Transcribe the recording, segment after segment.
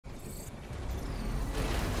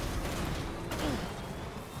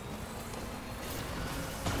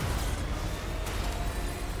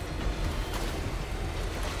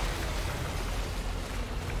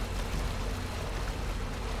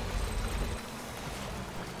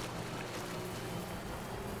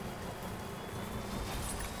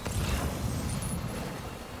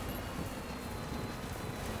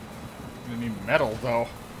metal, though.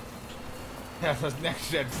 Yeah, that's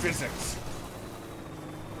next-gen physics.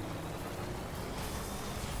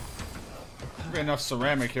 There'll be enough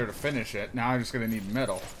ceramic here to finish it. Now I'm just gonna need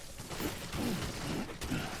metal.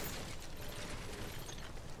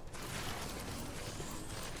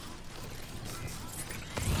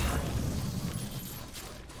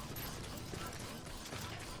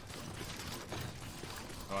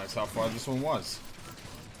 Oh, that's how far this one was.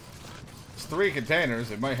 It's 3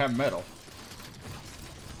 containers. It might have metal.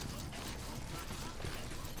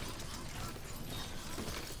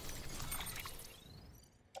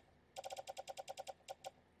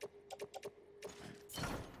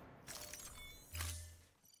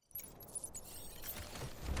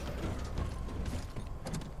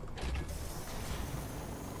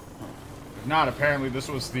 If not, apparently this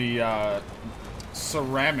was the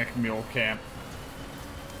ceramic mule camp.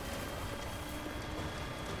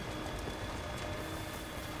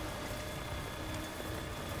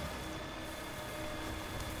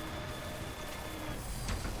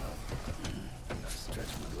 Stretch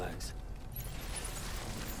my legs.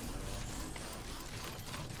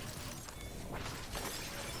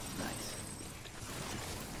 Nice.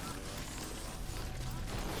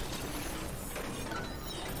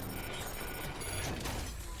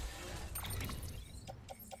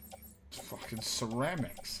 It's fucking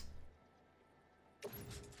ceramics.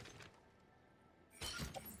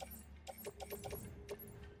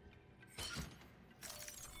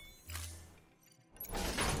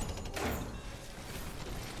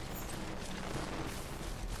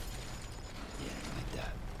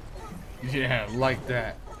 Yeah, like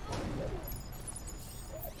that.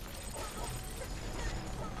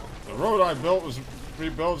 The road I built was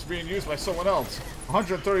rebuilt is being used by someone else.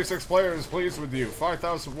 136 players pleased with you.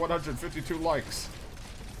 5,152 likes.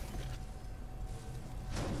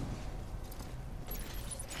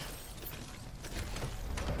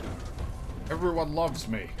 Everyone loves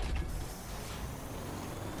me.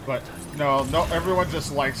 But no, everyone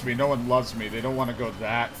just likes me. No one loves me. They don't want to go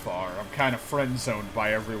that far. I'm kind of friend-zoned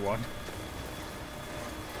by everyone.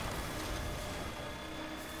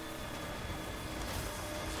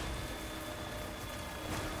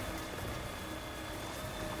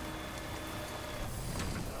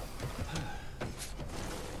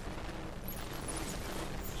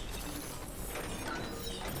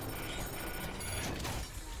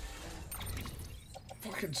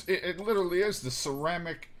 It literally is the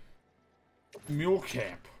ceramic mule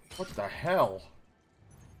camp. What the hell?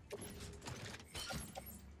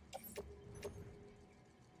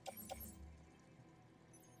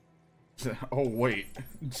 Oh, wait.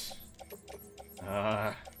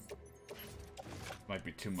 Might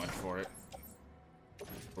be too much for it.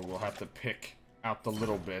 But we'll have to pick out the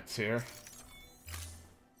little bits here.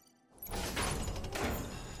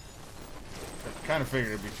 I kind of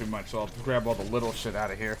figured it'd be too much, so I'll grab all the little shit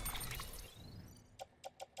out of here.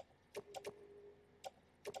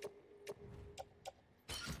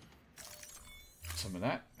 Some of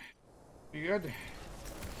that. Be good.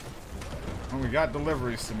 Well, we got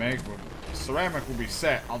deliveries to make. Ceramic will be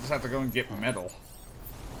set. I'll just have to go and get metal.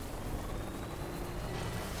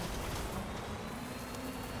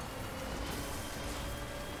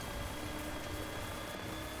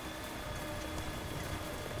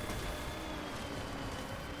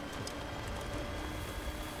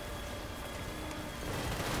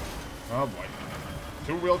 Oh boy.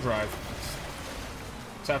 2-wheel drive.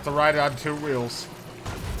 Just have to ride it on 2 wheels.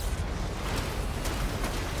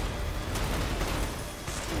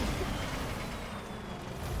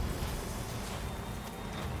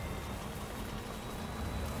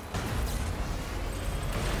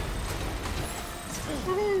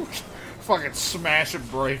 Fucking smash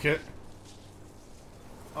and break it.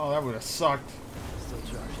 Oh, that would have sucked. Still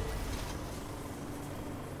charging.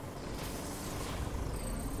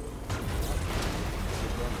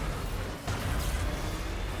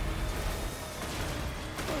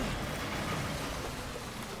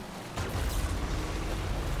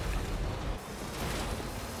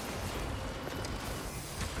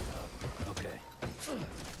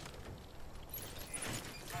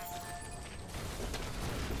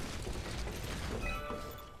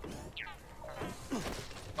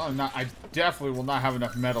 Oh, no, I definitely will not have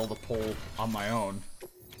enough metal to pull on my own.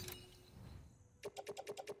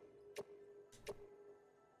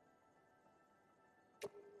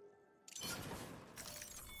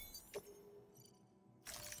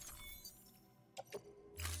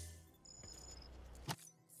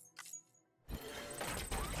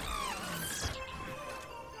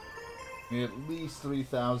 Need at least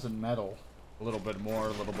 3,000 metal. A little bit more,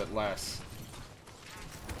 a little bit less.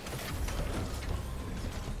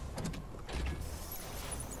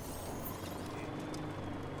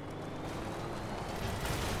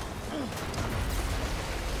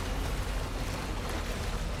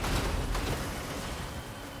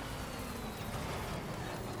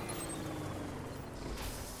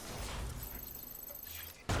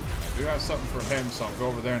 do have something for him, so I'll go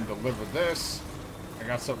over there and deliver this. I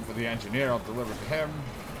got something for the engineer, I'll deliver to him.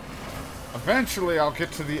 Eventually, I'll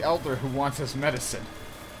get to the elder who wants his medicine.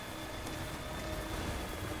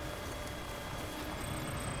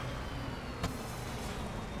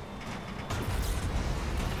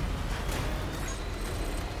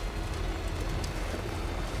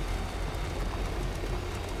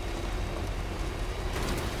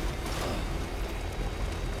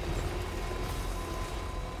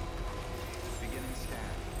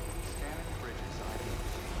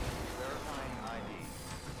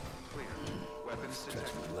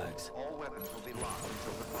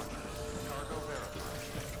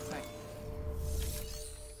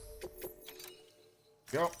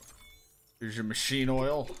 Go. Here's your machine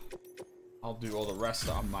oil. I'll do all the rest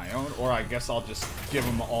on my own, or I guess I'll just give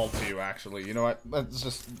them all to you, actually. You know what? Let's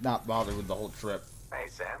just not bother with the whole trip. Hey,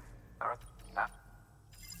 Sam.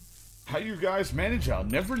 How you guys manage, I'll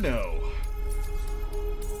never know.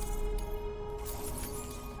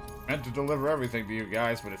 Meant to deliver everything to you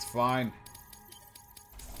guys, but it's fine.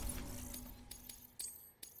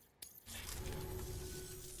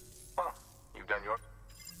 Well, you've done your...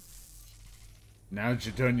 Now that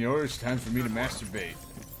you've done yours, time for me to masturbate.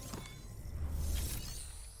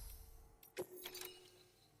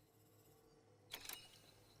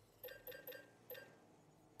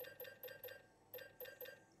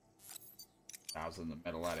 Thousand the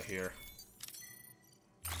metal out of here.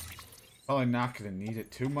 Probably not gonna need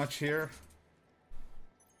it too much here.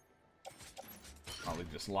 Probably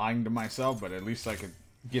just lying to myself, but at least I could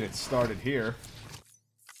get it started here.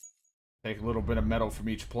 Take a little bit of metal from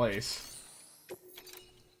each place.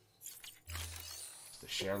 Does the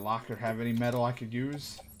share locker have any metal I could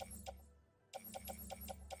use?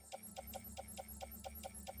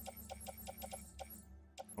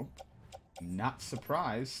 Nope. Not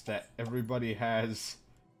surprised that everybody has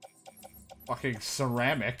fucking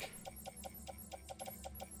ceramic.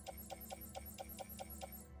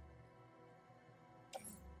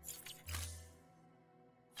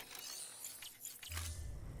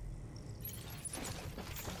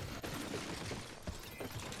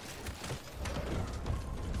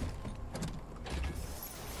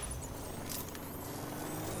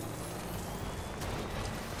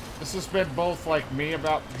 This has been both like me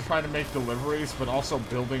about trying to make deliveries, but also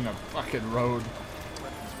building a fucking road.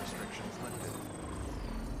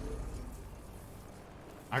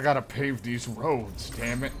 I gotta pave these roads,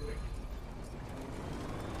 damn it.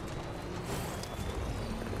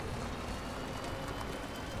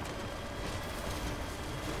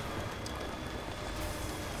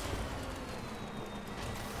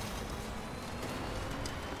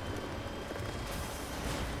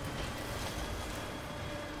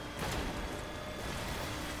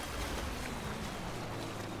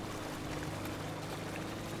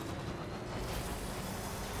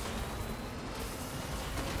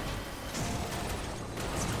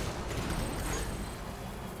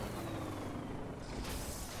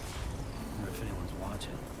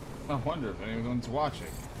 I wonder if anyone's watching.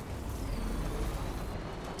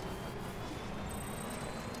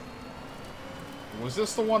 Was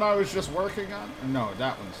this the one I was just working on? No,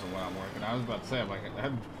 that one's the one I'm working on. I was about to say, I'm like,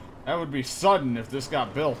 that would be sudden if this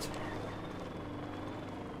got built.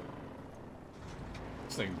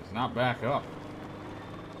 This thing does not back up.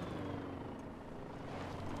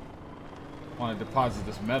 I want to deposit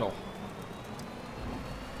this metal.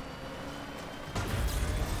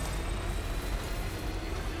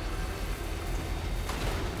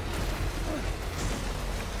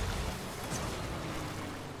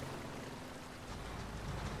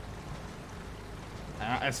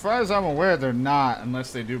 As far as I'm aware, they're not,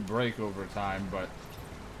 unless they do break over time, but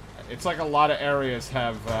it's like a lot of areas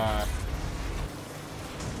have a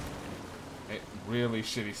really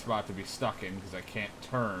shitty spot to be stuck in because I can't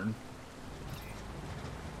turn.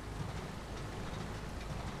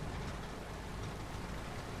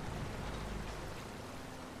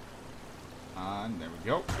 And there we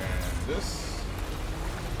go. And this.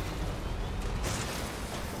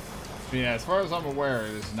 But yeah, as far as I'm aware,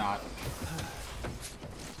 it is not.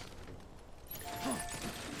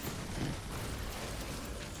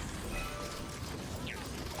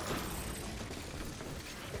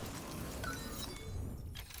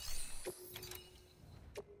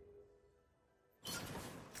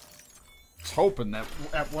 Hoping that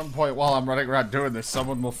at one point while I'm running around doing this,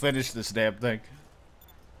 someone will finish this damn thing.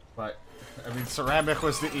 But, I mean, ceramic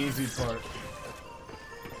was the easy part.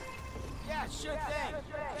 Yeah, sure thing.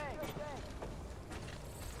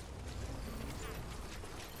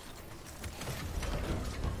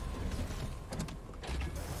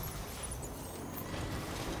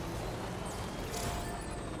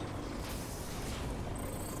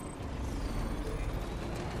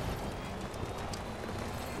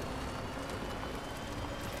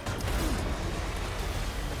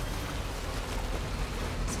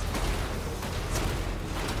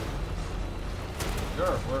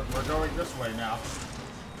 this way now.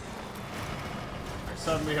 I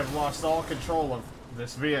suddenly have lost all control of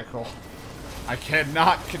this vehicle. I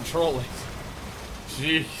cannot control it.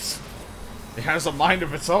 Jeez. It has a mind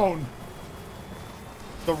of its own.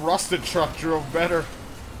 The rusted truck drove better.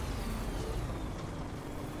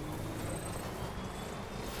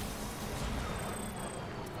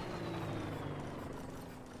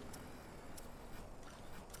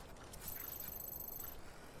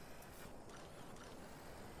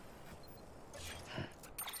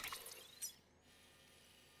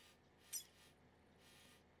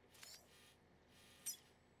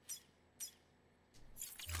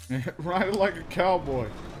 Riding like a cowboy.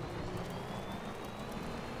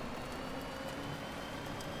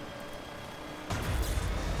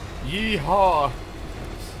 Yeehaw!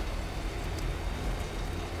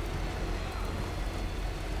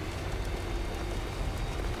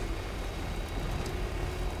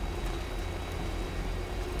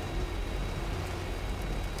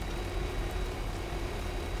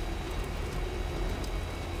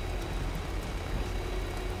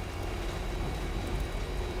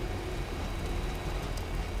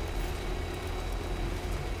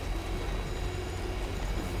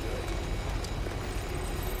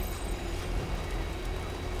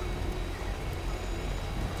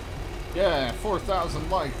 Yeah,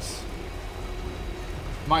 4,000 likes.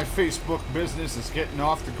 My Facebook business is getting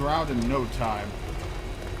off the ground in no time.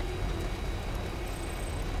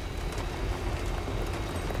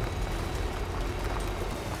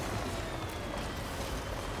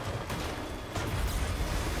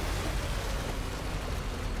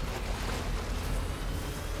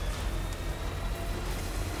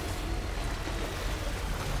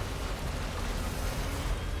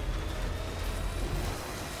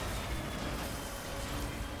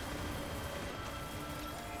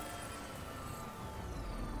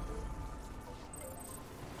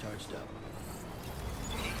 Charged up.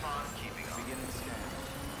 Econ keeping up. Beginning scan.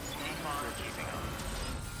 Econ keeping up.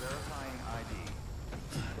 Verifying ID.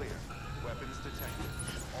 Clear. Weapons detected.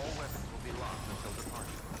 All weapons will be locked until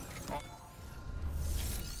departure.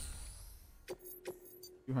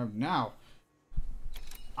 You have now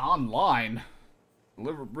online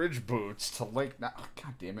deliver bridge boots to Lake. Oh,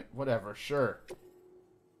 God damn it! Whatever. Sure.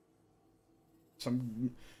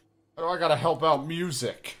 Oh, I gotta help out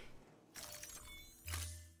music.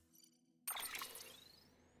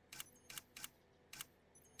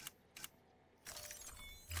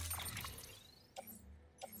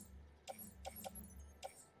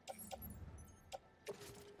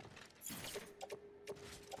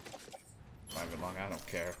 Private long, I don't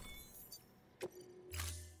care.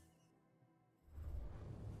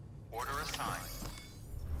 Order assigned.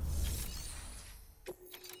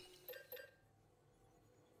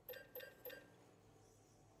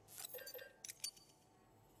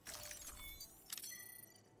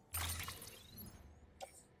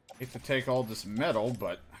 Hate to take all this metal,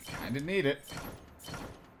 but I kinda need it.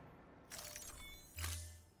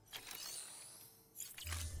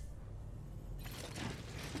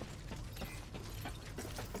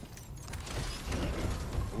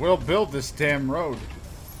 We'll build this damn road.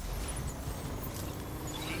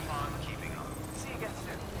 Econ keeping up. See against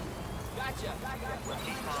it. Gotcha.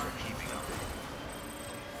 Econ keeping up.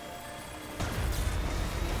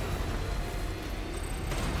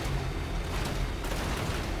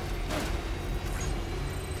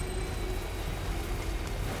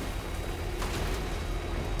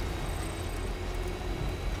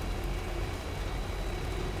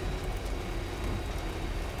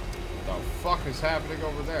 What the fuck is happening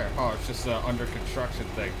over there? Oh, it's just an under construction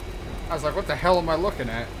thing. I was like, what the hell am I looking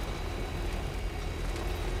at?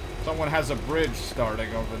 Someone has a bridge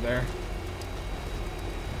starting over there.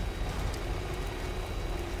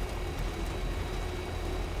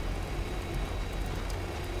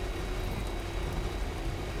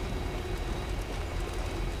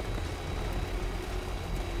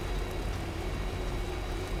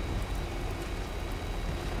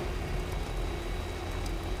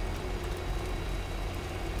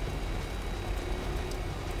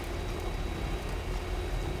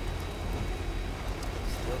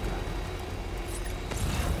 Still got it.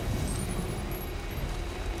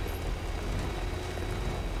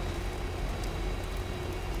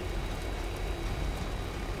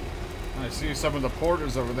 I see some of the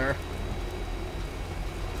porters over there.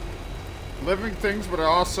 Living things, but it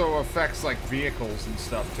also affects like vehicles and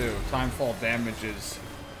stuff too. Timefall damages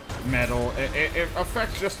metal. It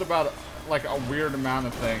affects just about like a weird amount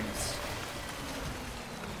of things.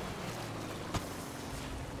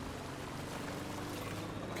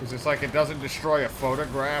 Because it's like it doesn't destroy a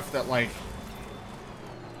photograph that like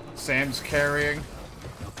Sam's carrying.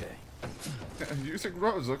 Okay. Using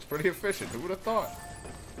roads looks pretty efficient. Who would have thought?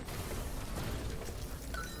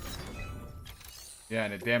 Yeah,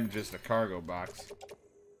 and it damages the cargo box.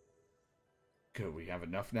 Good, we have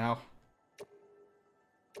enough now.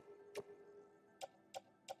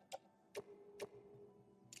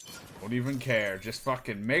 Don't even care. Just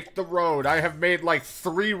fucking make the road. I have made like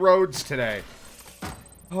 3 roads today.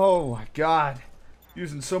 Oh my god.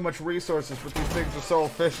 Using so much resources, but these things are so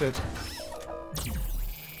efficient.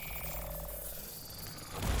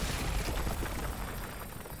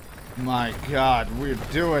 My god, we're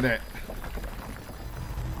doing it.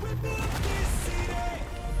 We built this city.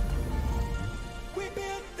 We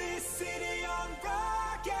built this city on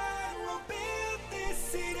rock and we'll build this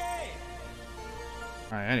city.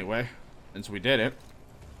 Alright, anyway, since we did it.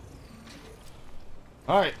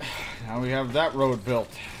 Alright, now we have that road built.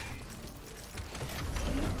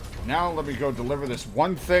 Now let me go deliver this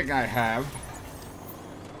one thing I have.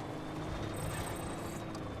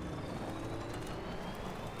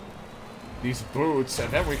 These boots,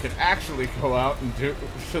 and then we can actually go out and do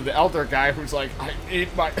to the elder guy who's like, I need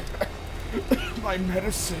my my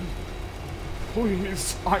medicine.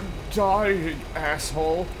 Please, I'm dying,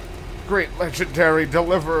 asshole. Great legendary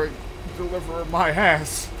deliverer my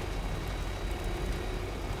ass.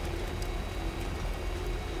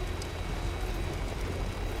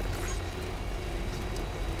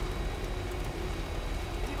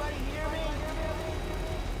 Anybody hear me?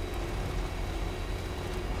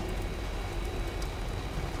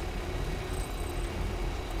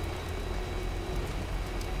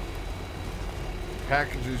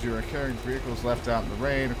 Packages you are carrying, vehicles left out in the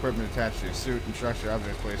rain, equipment attached to your suit, and structure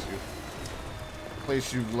objects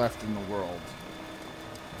place you've left in the world.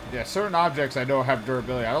 Yeah, certain objects I know have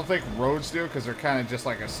durability. I don't think roads do, because they're kind of just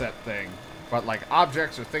like a set thing. But like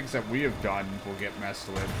objects or things that we have done will get messed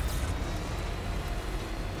with.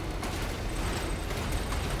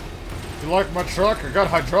 You like my truck? I got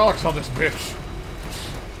hydraulics on this bitch.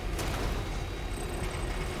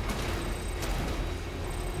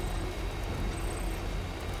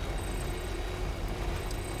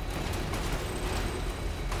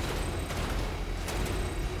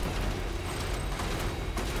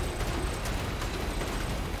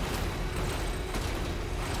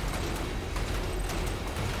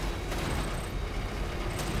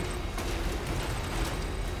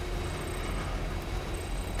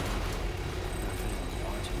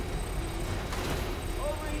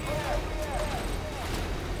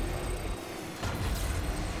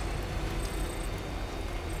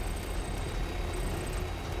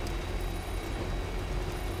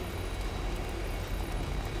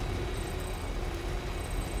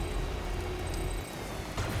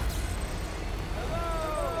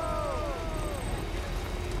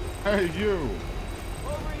 Hey, you!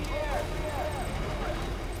 Over here!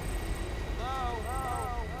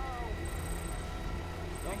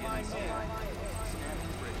 Don't mind me.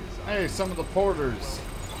 Hey, some of the porters.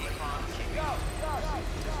 Hey, mine's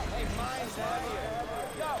heavier.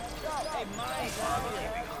 Hey, mine's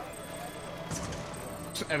heavier.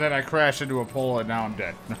 And then I crash into a pole and now I'm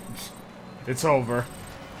dead. It's over.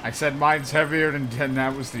 I said mine's heavier and then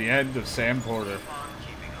that was the end of Sam Porter.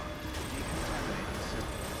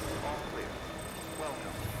 All clear.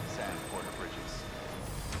 Welcome, Sand Porter Bridges.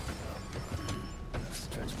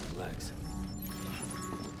 Stretch my legs.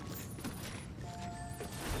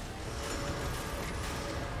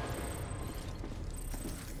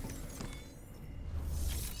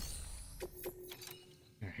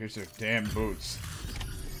 Here's their damn boots.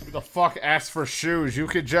 Who the fuck asked for shoes? You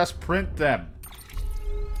could just print them.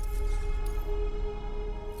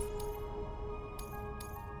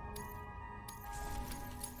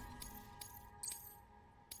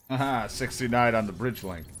 Haha, 69 on the bridge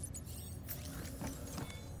link.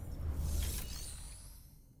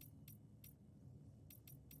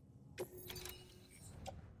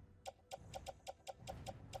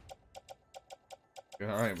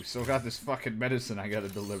 Alright, we still got this fucking medicine I gotta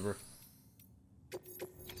deliver.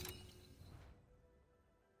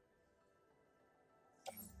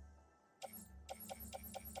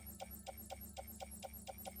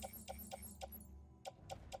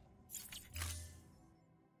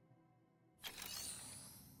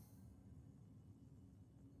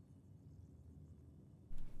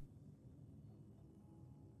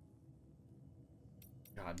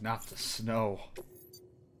 God, not the snow.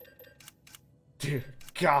 Dear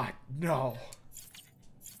God, no.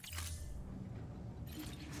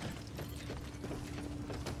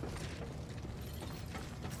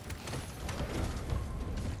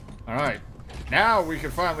 Alright. Now we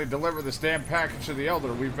can finally deliver this damn package to the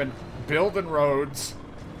Elder. We've been building roads.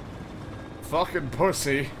 Fucking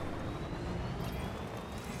pussy.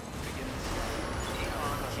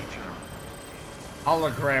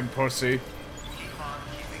 Hologram pussy. Keep on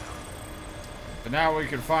keeping up. But now we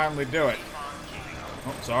can finally do it. Keep on keeping up.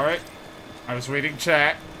 Oh, sorry. I was reading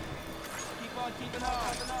chat. Keep on keeping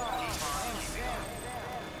on. Keep on keeping up.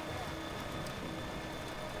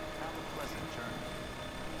 Have a pleasant journey.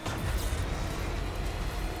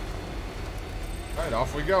 Alright,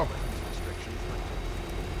 off we go. Restrictions lifted.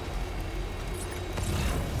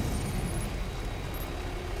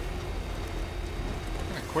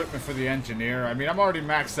 Equipment for the engineer. I mean, I'm already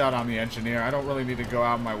maxed out on the engineer. I don't really need to go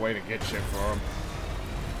out of my way to get shit for him.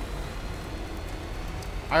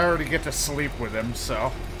 I already get to sleep with him, so.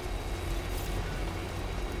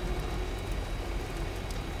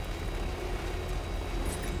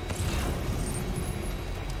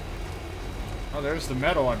 Oh, there's the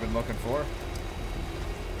metal I've been looking for.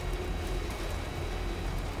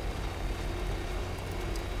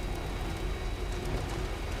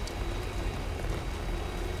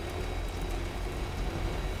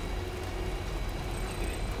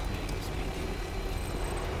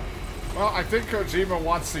 Well, I think Kojima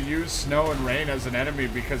wants to use snow and rain as an enemy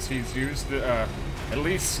because he's used at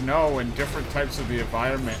least snow in different types of the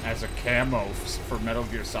environment as a camo for Metal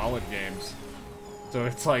Gear Solid games. So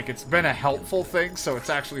it's like, it's been a helpful thing, so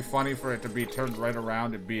it's actually funny for it to be turned right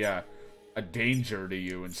around and be a danger to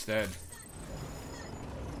you instead.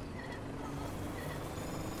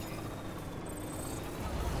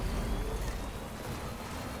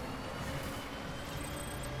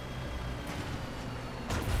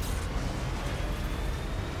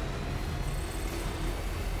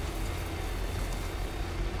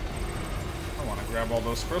 Grab all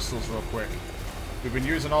those crystals real quick. We've been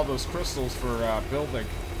using all those crystals for building.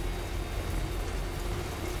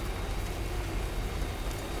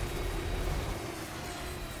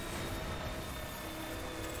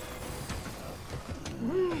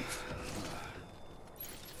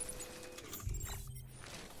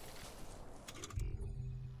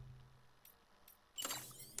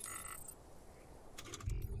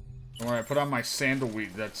 Alright, put on my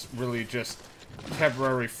sandalweed. That's really just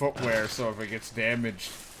temporary footwear, so if it gets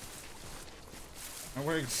damaged. I'm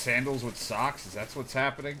wearing sandals with socks? Is that what's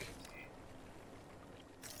happening?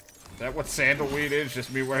 Is that what sandalweed is?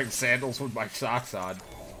 Just me wearing sandals with my socks on.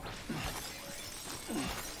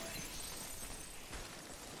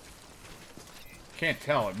 Can't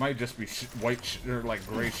tell. It might just be white or like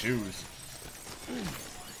gray shoes.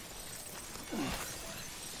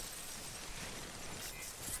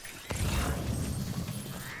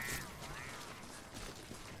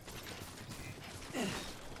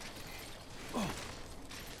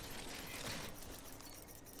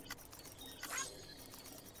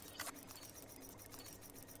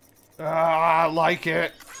 Ah, like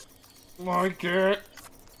it. Like it.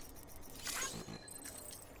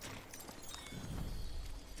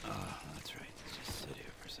 Oh, that's right. Let's just sit here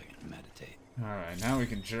for a second and meditate. Alright, now we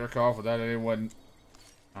can jerk off without anyone...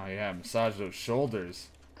 Oh yeah, massage those shoulders.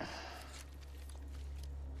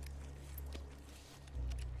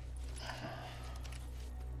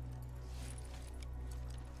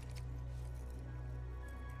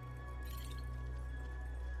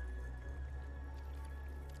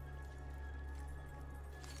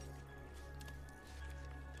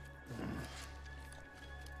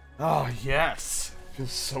 Oh, yes.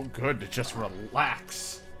 Feels so good to just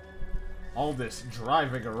relax. All this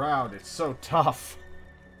driving around, it's so tough.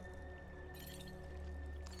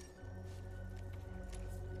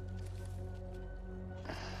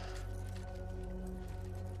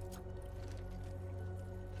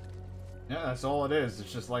 Yeah, that's all it is.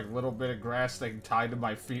 It's just like a little bit of grass thing tied to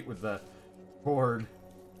my feet with the cord.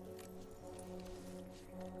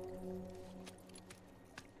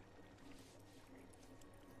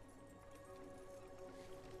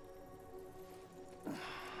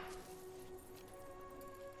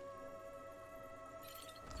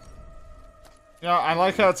 Yeah, I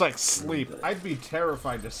like how it's like sleep. I'd be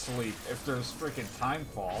terrified to sleep if there's freaking time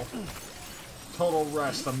fall. Total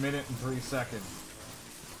rest, 1 minute and 3 seconds.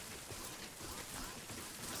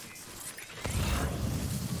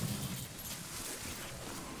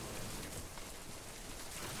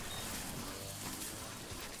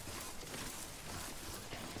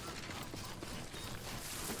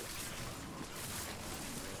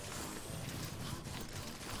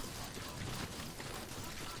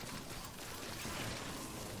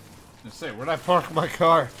 Say, where'd I park my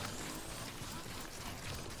car?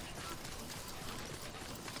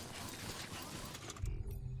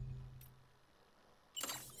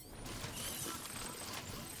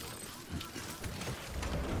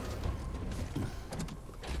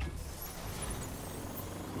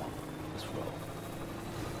 Let's roll.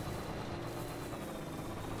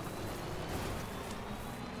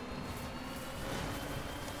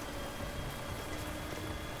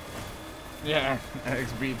 Yeah,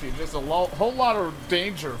 XBT. Just a whole lot of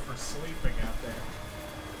danger for sleeping out there.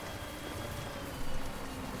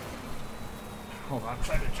 Hold on, I'm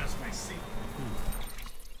trying to adjust my seat.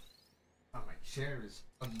 Oh, my chair is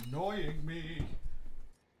annoying me.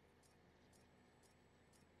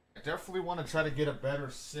 I definitely want to try to get a better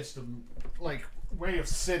system, like, way of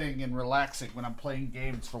sitting and relaxing when I'm playing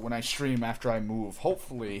games for when I stream after I move.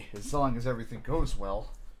 Hopefully, as long as everything goes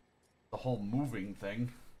well. The whole moving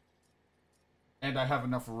thing. And I have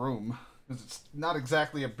enough room. Because it's not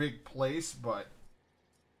exactly a big place, but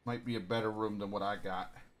might be a better room than what I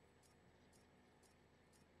got.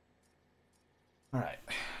 Alright.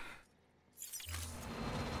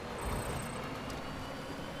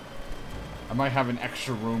 I might have an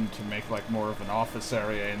extra room to make like more of an office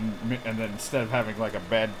area, and then instead of having like a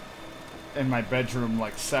bed in my bedroom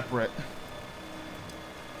like separate.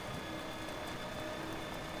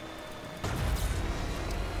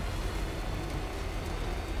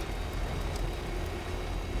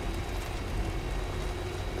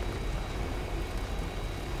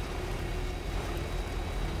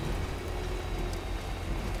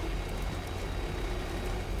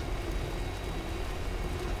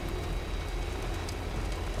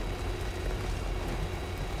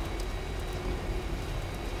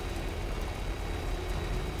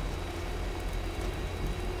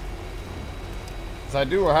 I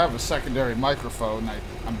do have a secondary microphone.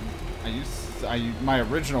 My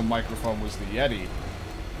original microphone was the Yeti.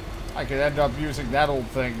 I could end up using that old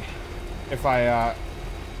thing if I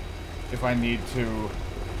need to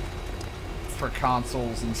for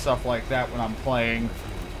consoles and stuff like that when I'm playing,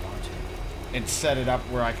 and set it up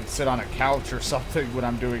where I can sit on a couch or something when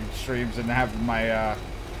I'm doing streams and have my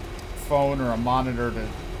phone or a monitor to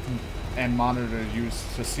use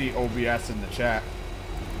to see OBS in the chat.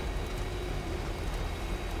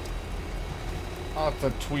 I'll have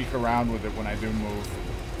to tweak around with it when I do move.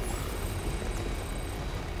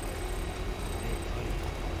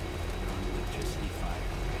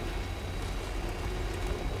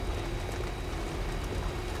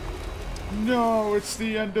 No, it's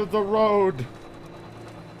the end of the road.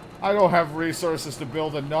 I don't have resources to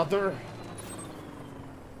build another.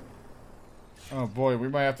 Oh boy, we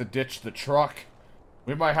might have to ditch the truck.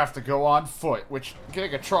 We might have to go on foot, which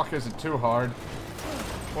getting a truck isn't too hard.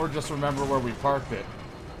 Or just remember where we parked it.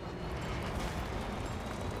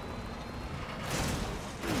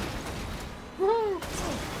 Woo!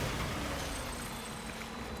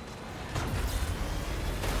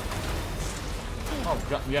 Oh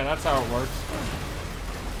god, yeah, that's how it works.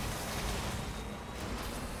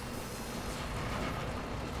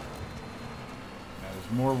 Yeah,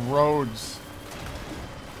 there's more roads.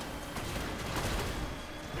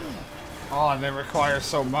 Oh, and they require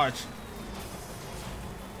so much.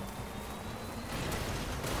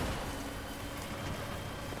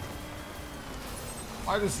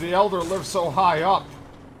 Why does the Elder live so high up?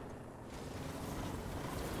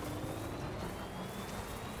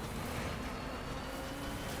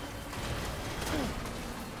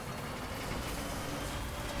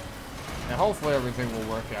 And hopefully everything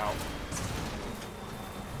will work out.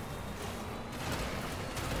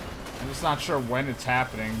 I'm just not sure when it's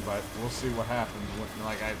happening, but we'll see what happens.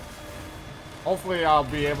 Hopefully I'll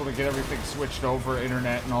be able to get everything switched over,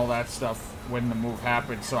 internet and all that stuff, when the move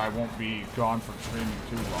happens, so I won't be gone from streaming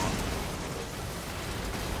too long.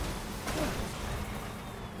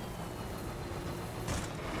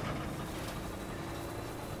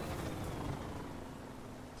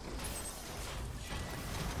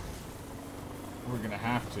 We're gonna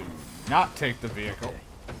have to not take the vehicle.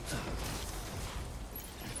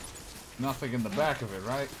 Nothing in the back of it,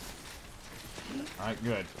 right? Alright,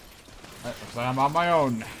 good. So I'm on my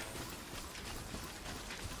own.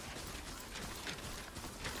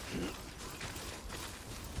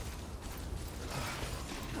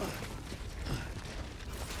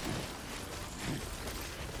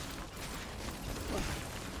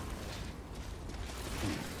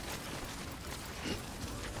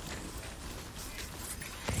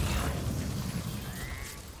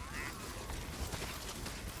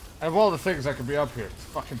 Of all the things that could be up here, it's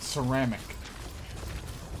fucking ceramic.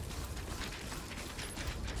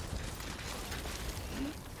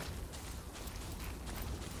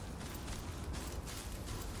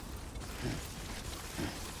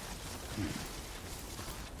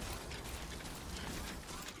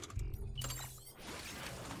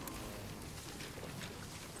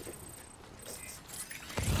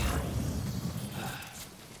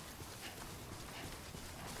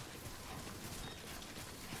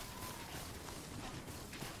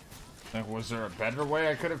 Was there a better way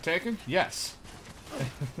I could have taken? Yes.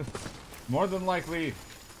 More than likely,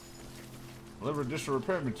 Deliver additional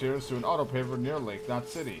repair materials to an auto paver near Lake, not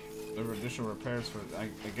city. Deliver additional repairs for... I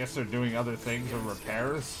guess they're doing other things or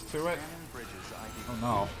repairs to it? Shannon Bridges ID. Oh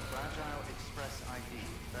no. Fragile Express ID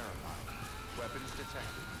verified. Weapons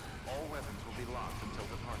detected. All weapons will be locked until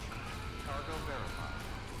departure. Cargo verified.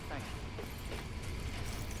 Thank you.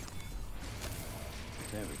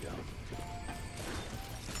 There we go.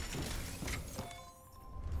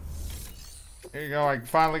 Here you go, I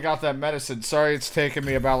finally got that medicine. Sorry it's taken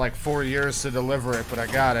me about like 4 years to deliver it, but I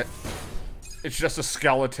got it. It's just a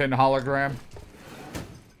skeleton hologram.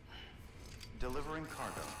 Delivering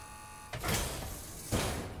cargo.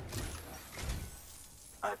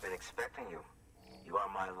 I've been expecting you. You are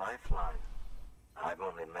my lifeline. I've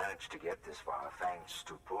only managed to get this far thanks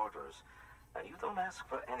to porters, and you don't ask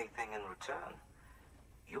for anything in return.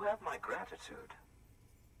 You have my gratitude.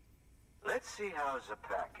 Let's see how's the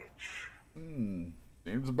package.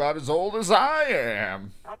 Seems about as old as I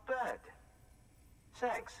am. Not bad.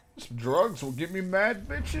 Thanks. Some drugs will give me mad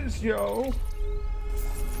bitches, yo.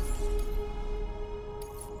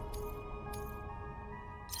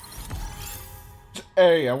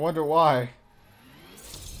 Hey, I wonder why.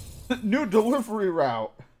 New delivery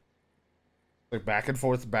route. Like back and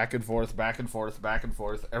forth, back and forth, back and forth, back and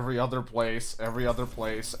forth. Every other place,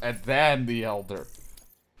 and then the Elder.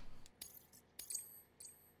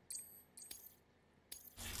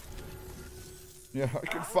 Yeah, I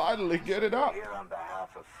can finally get it up. Here on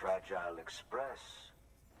behalf of Fragile Express.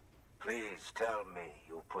 Please tell me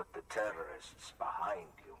you put the terrorists behind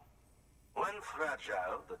you. When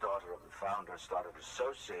Fragile, the daughter of the founder, started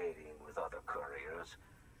associating with other couriers,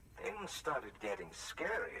 things started getting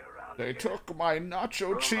scary around They here. took my nacho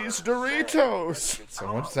Rumors cheese said Doritos. that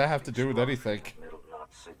So what does that have to do with anything? Middle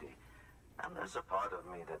Knot City, and there's a part of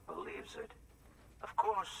me that believes it. Of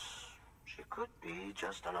course, she could be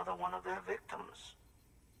just another one of their victims.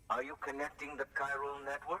 Are you connecting the chiral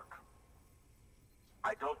network?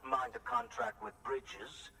 I don't mind a contract with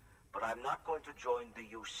Bridges, but I'm not going to join the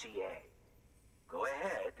UCA. Go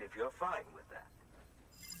ahead if you're fine with that.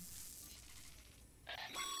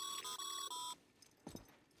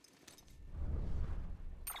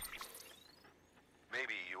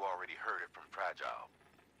 Maybe you already heard it from Fragile,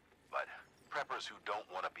 but preppers who don't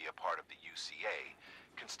want to be a part of the UCA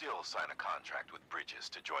can still sign a contract with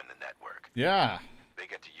Bridges to join the network. Yeah.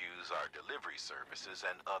 They get to use our delivery services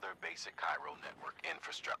and other basic Cairo network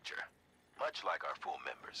infrastructure, much like our full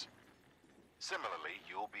members. Similarly,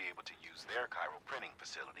 you'll be able to use their Cairo printing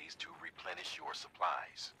facilities to replenish your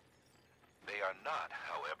supplies. They are not,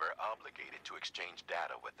 however, obligated to exchange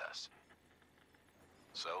data with us.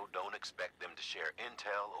 So don't expect them to share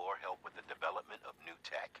intel or help with the development of new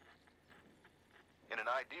tech. In an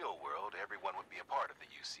ideal world, everyone would be a part of the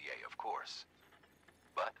UCA, of course.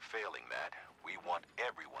 But failing that, we want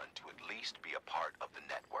everyone to at least be a part of the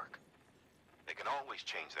network. They can always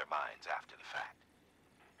change their minds after the fact.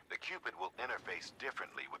 The Cupid will interface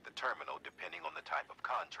differently with the terminal depending on the type of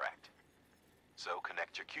contract. So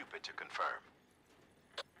connect your Cupid to confirm.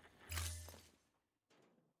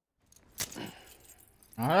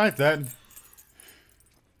 Alright then.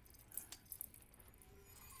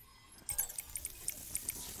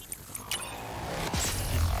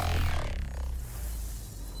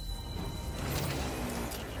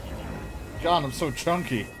 God, I'm so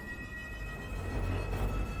chunky.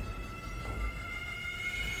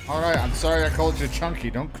 Alright, I'm sorry I called you chunky.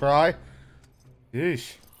 Don't cry.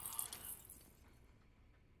 Yeesh.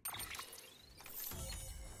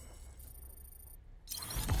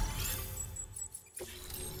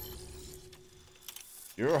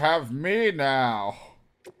 You have me now.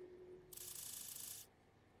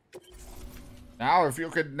 Now, if you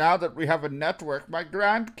could, now that we have a network, my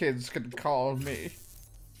grandkids can call me.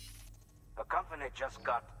 The company just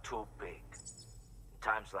got too big. In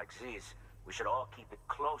times like these, we should all keep it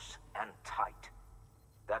close and tight.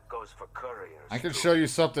 That goes for couriers. I can too. show you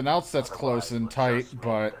something else that's close Otherwise, and we'll tight, just make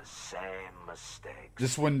but the same mistakes.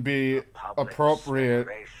 this wouldn't be Publics, appropriate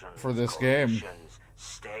federations, for this game. coalitions,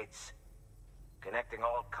 States, connecting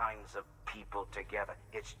all kinds of people together.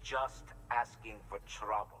 It's just asking for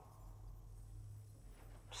trouble.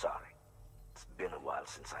 Sorry. It's been a while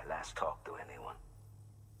since I last talked to anyone.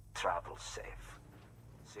 Travel safe.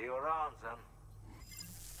 See you around, then.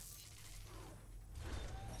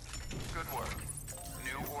 Good work.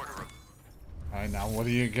 New order. Alright, now what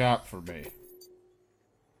do you got for me?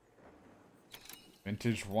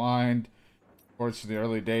 Vintage wine. Reports to the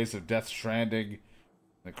early days of Death Stranding.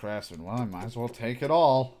 The Craftsman. Well, I might as well take it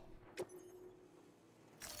all.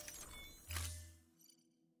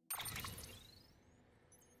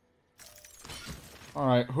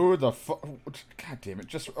 Alright, who the fuck? God damn it,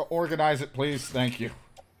 just organize it, please. Thank you.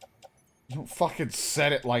 You don't fucking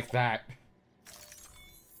set it like that.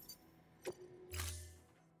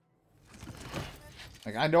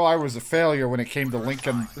 Like, I know I was a failure when it came to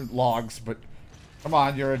Lincoln logs, but come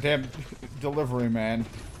on, you're a damn delivery man.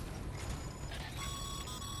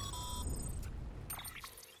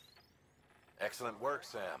 Excellent work,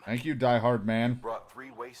 Sam. Thank you, diehard man. Brought 3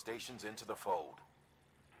 way stations into the fold.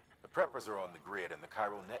 The preppers are on the grid, and the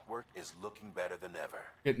chiral network is looking better than ever.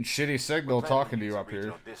 Getting shitty signal We're planning talking to you use up here.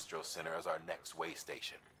 Regional Distro Center as our next way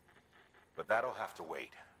station. But that'll have to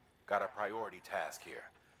wait. Got a priority task here.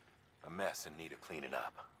 A mess in need of cleaning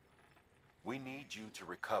up. We need you to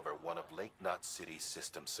recover one of Lake Knot City's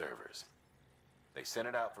system servers. They sent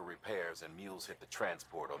it out for repairs and mules hit the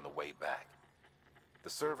transport on the way back. The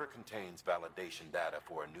server contains validation data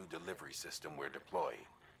for a new delivery system we're deploying.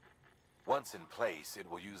 Once in place, it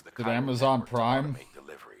will use the Did chiral Amazon network to Prime? automate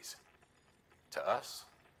deliveries. To us,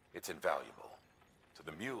 it's invaluable. To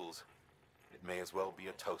the mules, it may as well be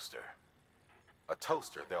a toaster. A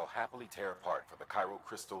toaster they'll happily tear apart for the chiral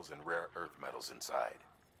crystals and rare earth metals inside.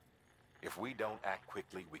 If we don't act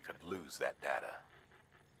quickly, we could lose that data.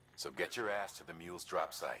 So get your ass to the mule's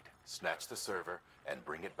drop site, snatch the server, and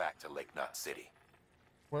bring it back to Lake Knot City.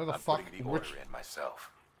 Where the I'm fuck? putting the order in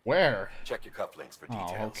myself. Where? Check your cufflinks for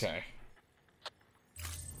details. Oh, okay.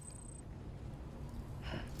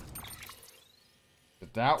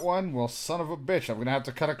 Did that one? Well, son of a bitch. I'm gonna have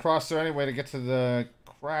to cut across there anyway to get to the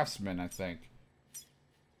craftsman, I think.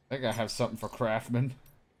 I think I have something for craftsman.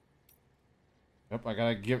 Yep, I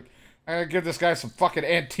gotta give this guy some fucking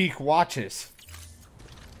antique watches.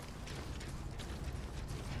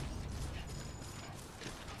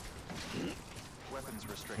 Weapons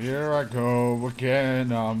restrictions. Here I go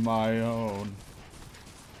again on my own.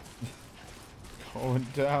 Going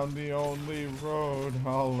down the only road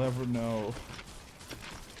I'll ever know.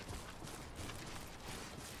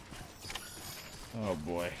 Oh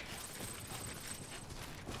boy.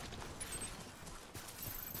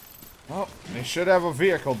 Oh, they should have a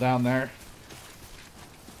vehicle down there.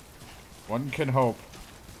 One can hope.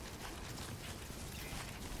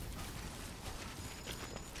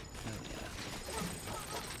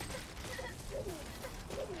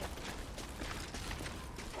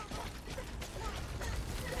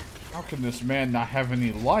 How can this man not have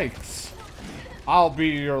any likes? I'll be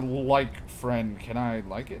your like friend. Can I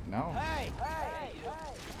like it? No.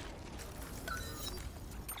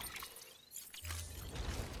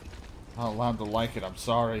 Not allowed to like it, I'm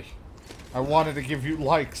sorry. I wanted to give you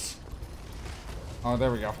likes. Oh,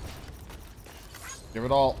 there we go. Give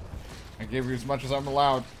it all. I gave you as much as I'm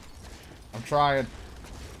allowed. I'm trying.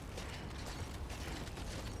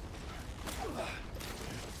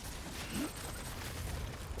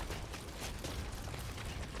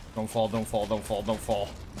 Don't fall, don't fall, don't fall, don't fall.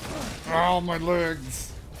 Oh, my legs.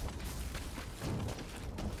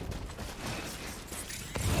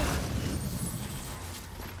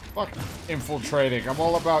 Fuck infiltrating. I'm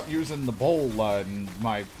all about using the bowl and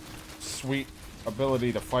my sweet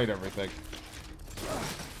ability to fight everything.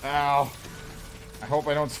 Ow. I hope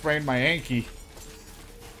I don't sprain my ankle.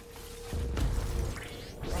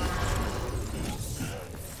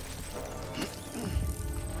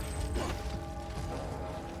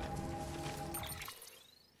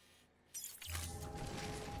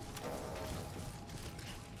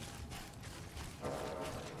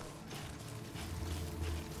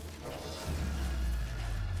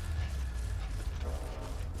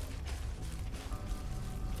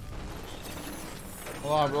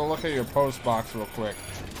 Hold on, we'll look at your post box real quick.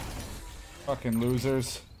 Fucking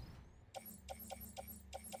losers.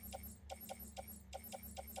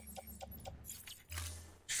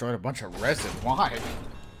 Destroyed a bunch of resin. Why?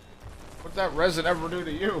 What'd that resin ever do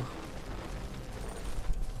to you?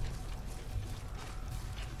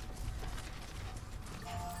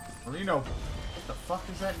 Reno. What the fuck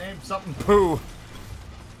is that name? Something poo.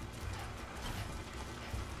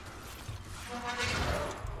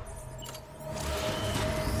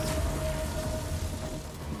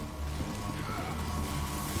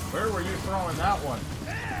 Where were you throwing that one?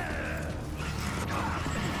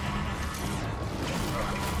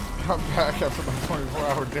 I'm back after my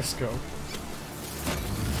 24-hour disco.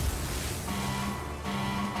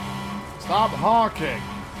 Stop honking!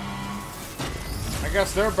 I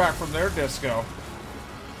guess they're back from their disco.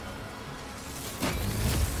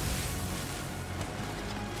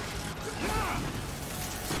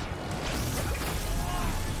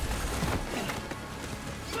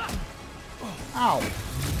 Ow!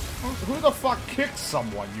 Who the fuck kicked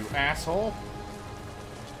someone, you asshole?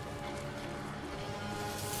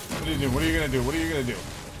 What are you doing? What are you gonna do? What are you gonna do?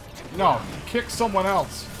 No, kick someone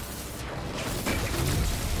else.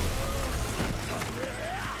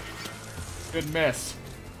 Good miss.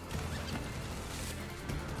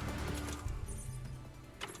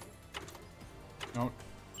 No.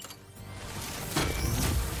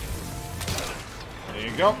 There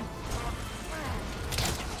you go.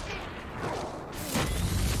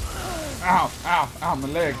 Ow, ow, ow, my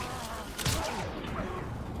leg.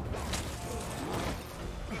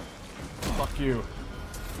 Fuck you.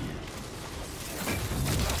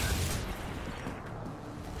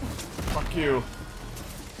 Fuck you.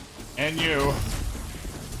 And you.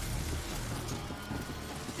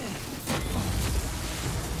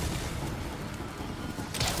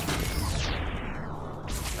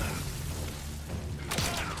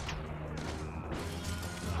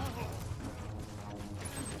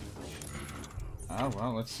 Oh,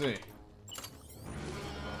 well, let's see.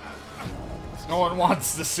 No one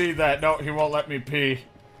wants to see that. No, he won't let me pee.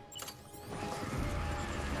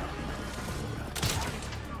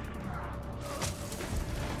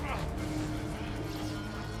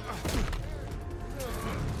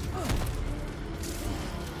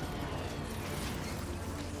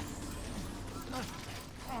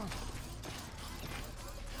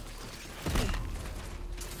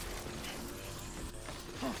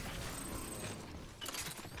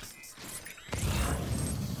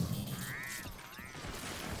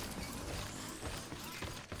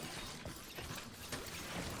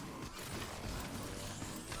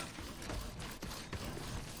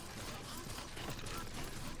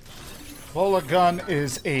 Bola gun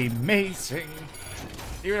is amazing.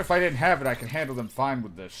 Even if I didn't have it, I can handle them fine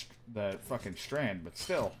with the fucking strand, but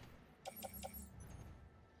still.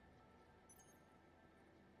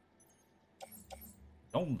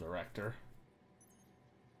 Dome director.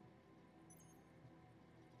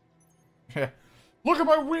 Look at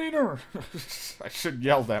my wiener! I should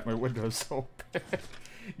yell that. My window's open.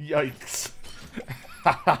 Yikes.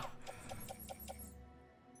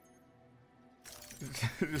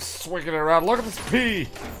 Just swinging it around. Look at this pee!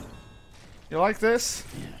 You like this?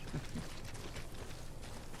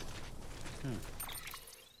 Yeah.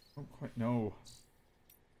 Don't quite know.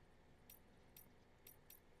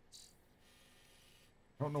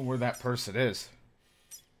 I don't know where that person is.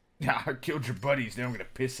 Yeah, I killed your buddies. Now I'm gonna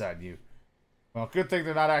piss on you. Well, good thing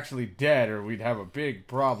they're not actually dead, or we'd have a big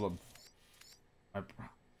problem. I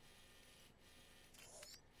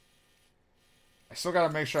still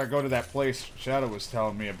gotta make sure I go to that place Shadow was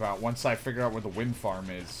telling me about once I figure out where the wind farm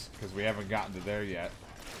is, because we haven't gotten to there yet.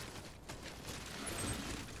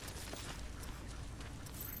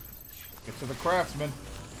 Get to the craftsman.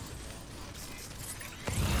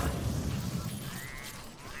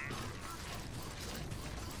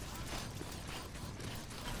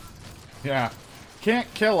 Yeah.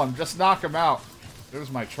 Can't kill him, just knock him out.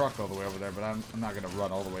 There's my truck all the way over there, but I'm not gonna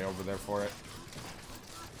run all the way over there for it.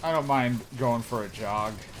 I don't mind going for a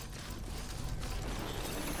jog.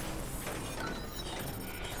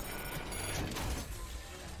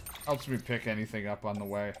 Helps me pick anything up on the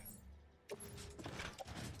way.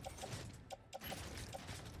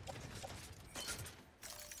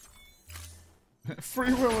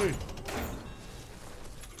 Free Willy!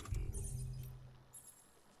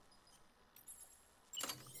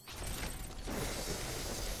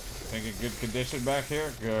 Think in good condition back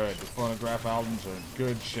here? Good. The phonograph albums are in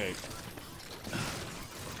good shape.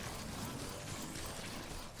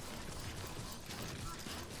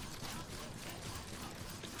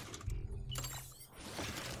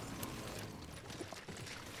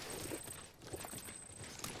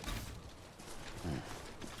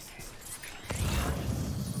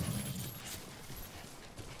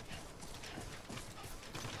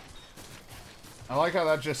 I like how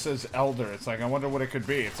that just says Elder. It's like, I wonder what it could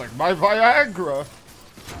be. It's like, my Viagra!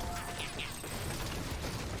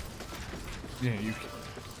 Yeah, you can.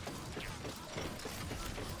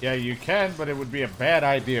 Yeah, you can, but it would be a bad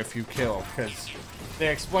idea if you kill, because they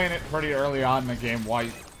explain it pretty early on in the game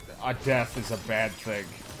why a death is a bad thing.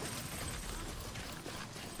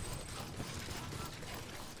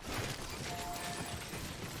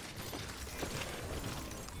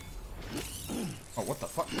 Oh, what the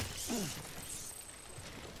fuck?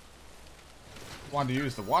 Wanted to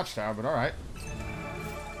use the watchtower, but alright.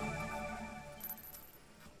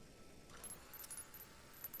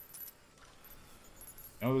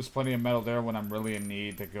 I know there's plenty of metal there when I'm really in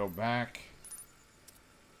need to go back.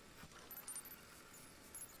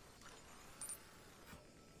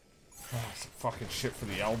 Oh, some fucking shit for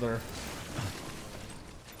the Elder.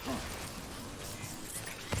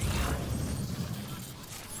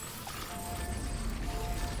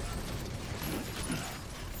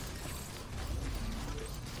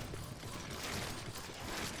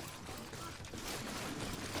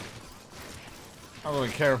 don't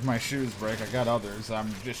really care if my shoes break. I got others. I'm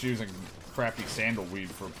just using crappy sandalweed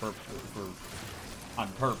on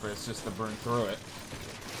purpose, just to burn through it.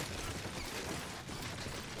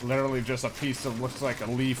 Literally just a piece that looks like a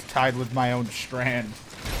leaf tied with my own strand.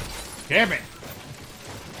 Damn it!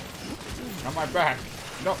 On my back.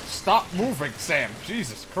 No, stop moving, Sam.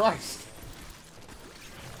 Jesus Christ.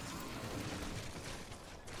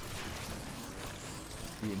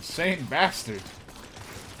 You insane bastard.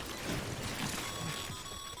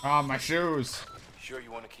 Oh, my shoes. Sure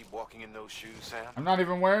you want to keep walking in those shoes, Sam? I'm not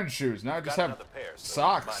even wearing shoes. Now I just have another pair, so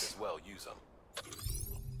socks. Might as well use them.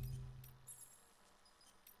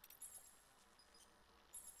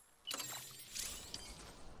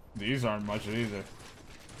 These aren't much either.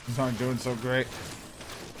 These aren't doing so great.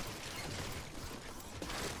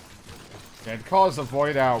 Yeah, it caused a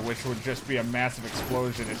void out, which would just be a massive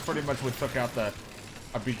explosion. It's pretty much what took out a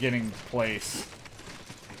beginning place.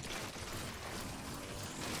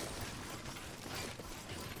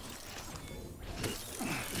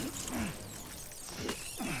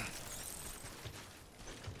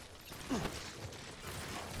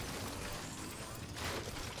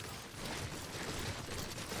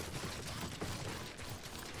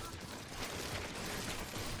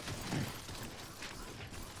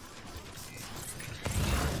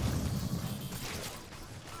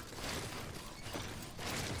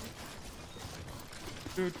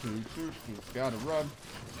 Gotta run.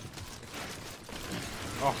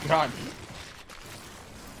 Oh god.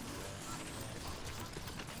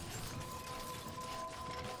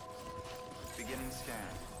 Beginning scan.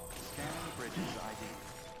 Scanning bridges ID.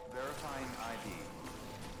 Verifying ID.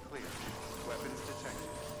 Clear. Weapons detected.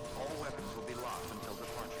 All weapons will be locked until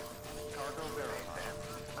departure. Cargo verified.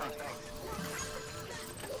 Thanks.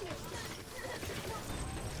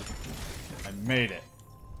 I made it.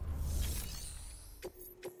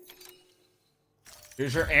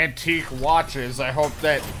 Here's your antique watches. I hope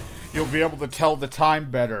that you'll be able to tell the time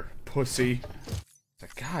better, pussy.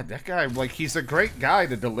 God, that guy, like, he's a great guy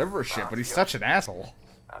to deliver shit, but he's such an asshole.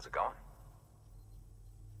 How's it going?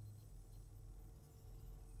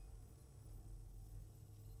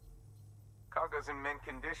 Cargo's in mint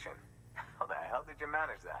condition. How the hell did you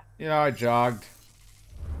manage that? You know, I jogged.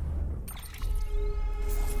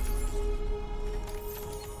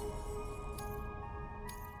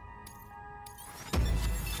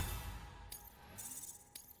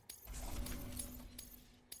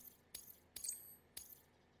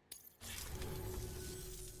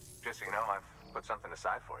 Just so you know, I've put something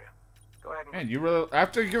aside for you. Go ahead and... Man, you really,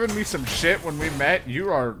 after giving me some shit when we met, you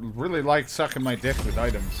are really like sucking my dick with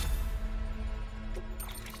items.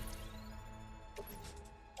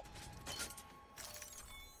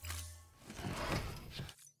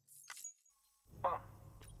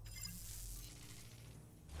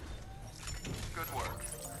 Good work.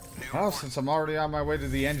 Well, since I'm already on my way to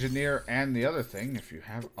the engineer and the other thing, if you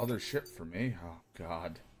have other shit for me, oh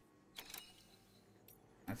god.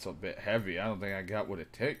 That's a bit heavy. I don't think I got what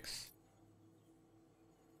it takes.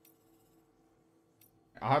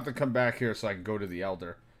 I'll have to come back here so I can go to the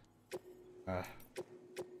Elder.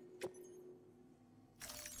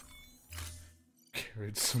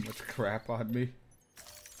 Carried so much crap on me.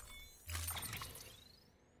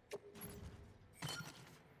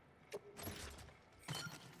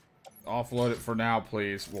 Offload it for now,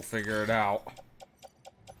 please. We'll figure it out.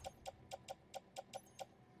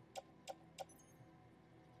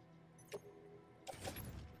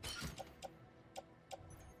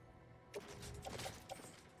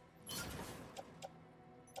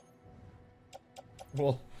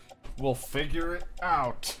 We'll figure it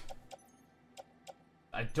out.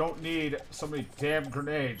 I don't need so many damn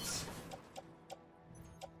grenades.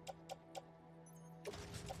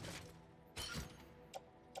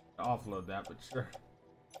 Offload that, but sure.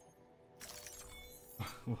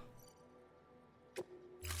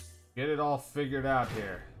 Get it all figured out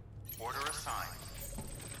here. Order assigned.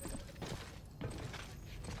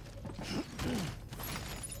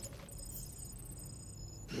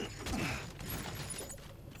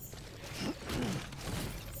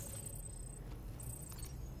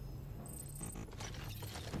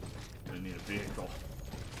 Gonna need a vehicle.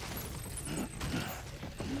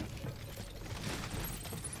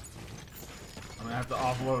 I'm gonna have to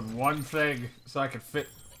offload one thing so I can fit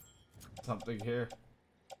something here.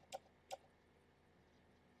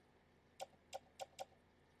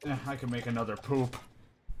 I can make another poop.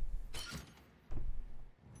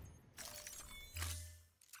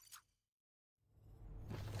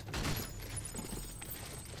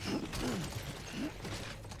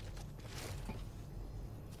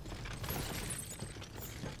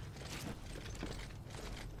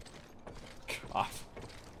 God.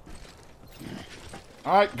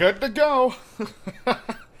 Alright, good to go.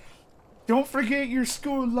 Don't forget your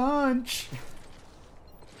school lunch.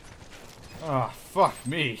 Oh, fuck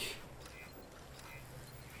me.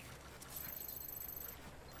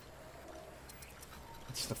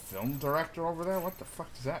 It's the film director over there? What the fuck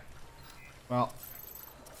is that? Well,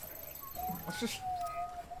 let's just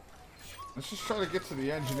try to get to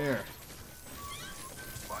the engineer.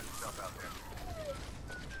 Watch yourself out there.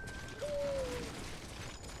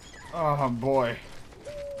 Oh boy.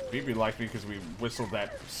 BB liked me because we whistled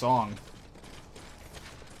that song.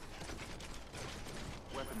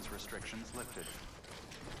 Weapons restrictions lifted.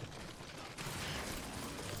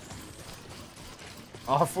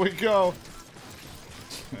 Off we go.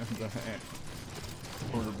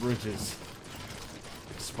 Over the bridges.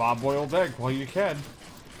 Spa boiled egg while you can.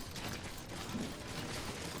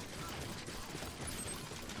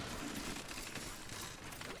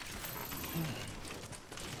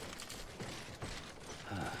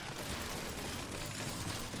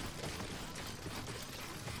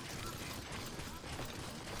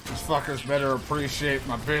 These fuckers better appreciate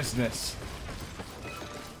my business.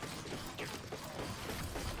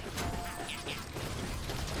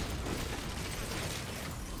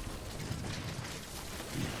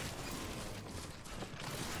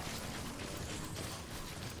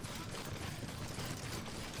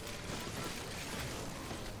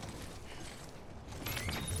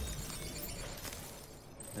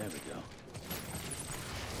 There we go.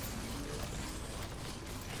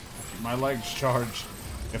 My legs charged.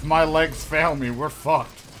 If my legs fail me, we're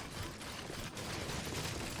fucked.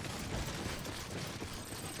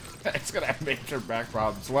 It's gonna have major back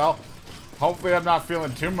problems. Well, hopefully I'm not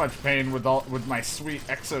feeling too much pain with my sweet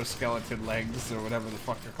exoskeleton legs, or whatever the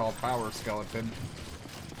fuck they're called, power skeleton.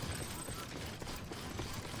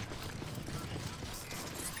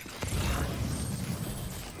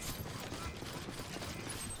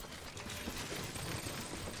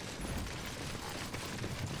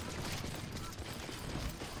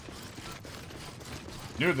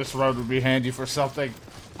 Knew this road would be handy for something.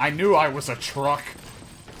 I knew I was a truck.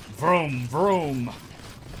 Vroom, vroom.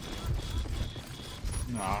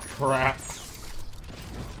 Aw, crap.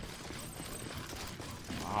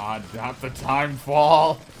 Ah, not the time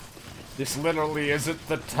fall. This literally isn't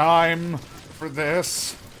the time for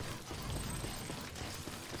this.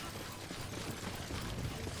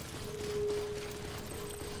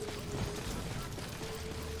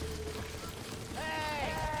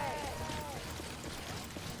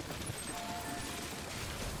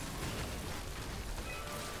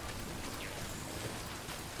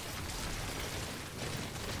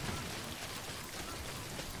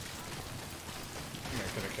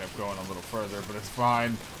 Going a little further, but it's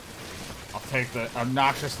fine. I'll take the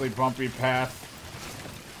obnoxiously bumpy path.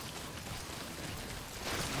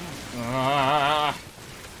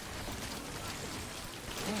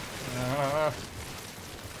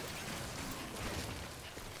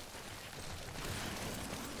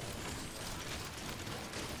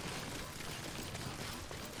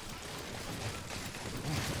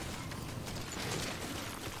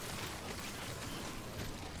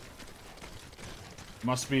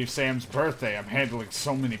 Must be Sam's birthday. I'm handling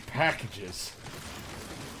so many packages.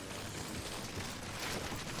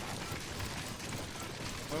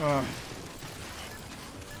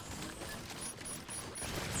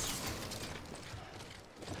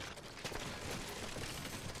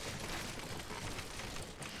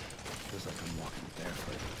 Feels like I'm walking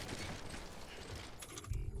barefoot.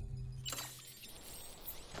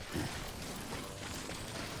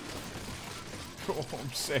 Go home,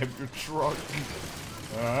 Sam, you're drunk.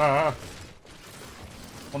 Well,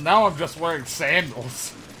 now I'm just wearing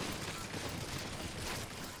sandals.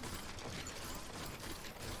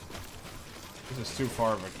 This is too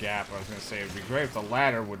far of a gap. I was going to say it'd be great if the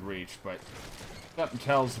ladder would reach, but something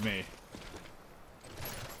tells me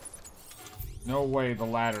no way the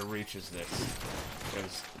ladder reaches this,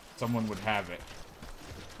 because someone would have it.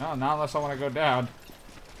 No, not unless I want to go down.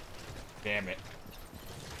 Damn it.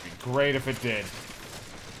 It'd be great if it did.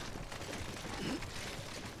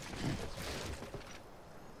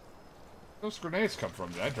 Those grenades come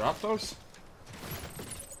from? Did I drop those?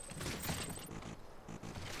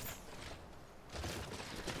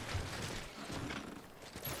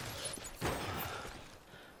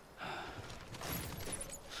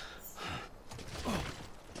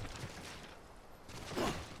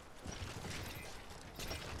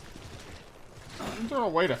 Isn't there a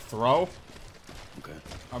way to throw? Okay.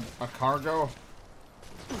 A cargo?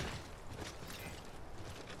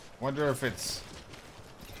 Wonder if it's...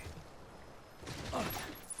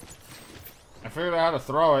 I figured out how to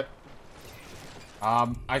throw it.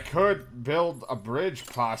 I could build a bridge,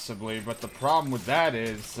 possibly, but the problem with that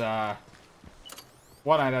is,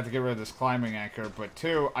 one, I'd have to get rid of this climbing anchor, but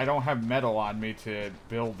two, I don't have metal on me to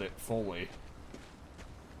build it fully.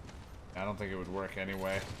 I don't think it would work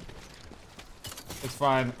anyway. It's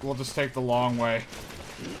fine. We'll just take the long way.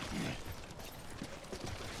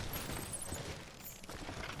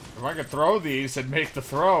 If I could throw these and make the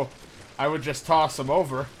throw, I would just toss them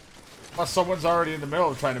over. Plus, someone's already in the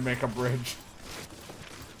middle of trying to make a bridge.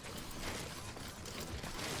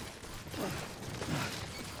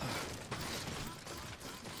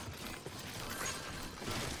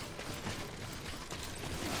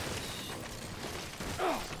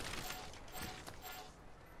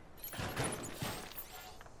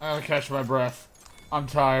 I gotta catch my breath. I'm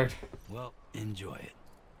tired. Well, enjoy it.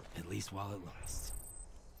 At least while it lasts.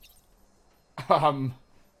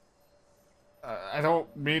 I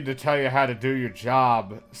don't mean to tell you how to do your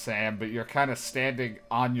job, Sam, but you're kind of standing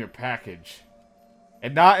on your package.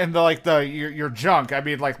 And not in the, like, your junk. I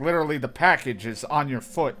mean, like, literally the package is on your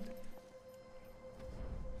foot.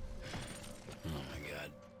 Oh my god.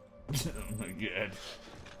 Oh my god.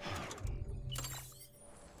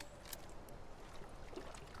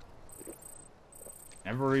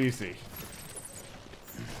 Never easy.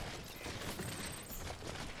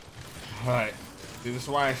 Alright. See, this is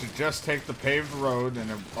why I should just take the paved road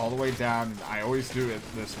and all the way down. And I always do it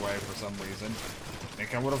this way for some reason. I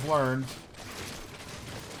think I would have learned.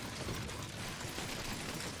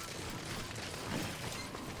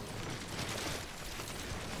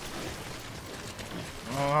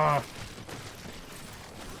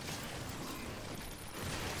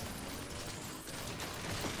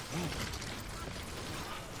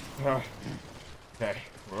 Okay,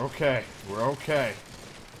 we're okay. We're okay.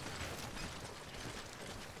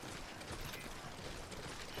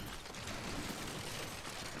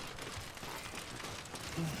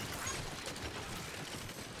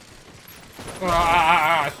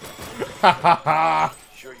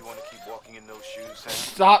 Sure you want to keep walking in those shoes, Sam?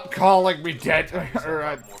 Stop calling me dead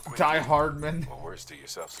or Die Hardman. Or worse, do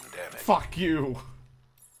yourself some damage. Fuck you.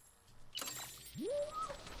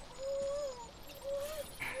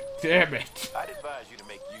 Damn it. I'd advise you to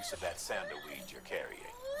make use of that sandalweed you're carrying.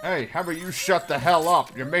 Hey, how about you shut the hell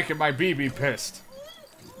up? You're making my BB pissed.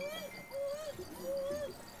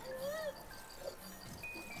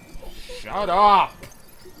 Shut up.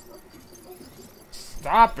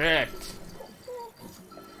 Stop it.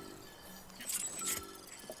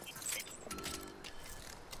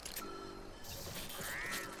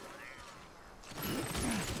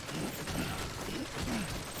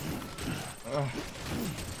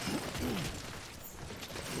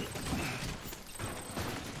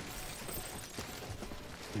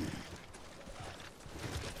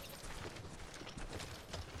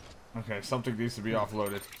 Okay, something needs to be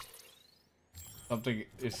offloaded. Something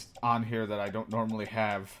is on here that I don't normally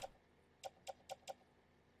have.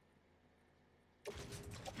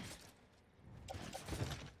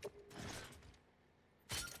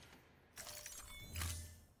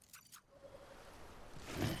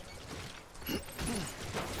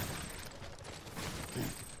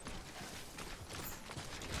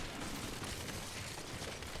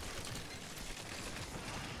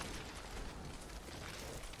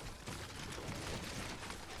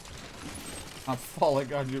 I'm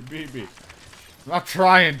falling on your BB. I'm not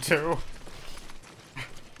trying to.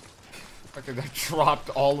 Okay, I dropped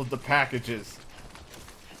all of the packages.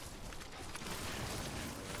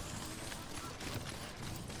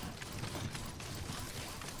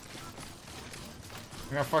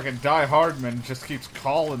 I got fucking Die Hardman just keeps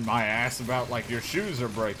calling my ass about, like, your shoes are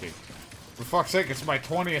breaking. For fuck's sake, it's my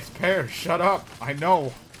 20th pair. Shut up. I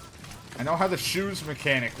know. I know how the shoes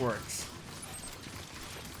mechanic works.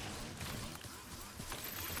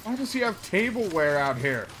 Why does he have tableware out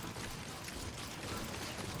here?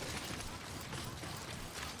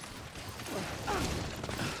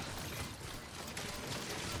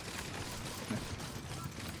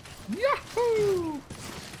 Yahoo!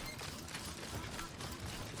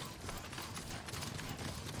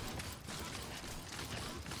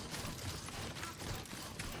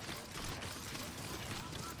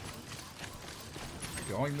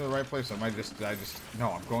 Going to the right place? Am I just...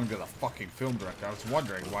 No, I'm going to the fucking film director. I was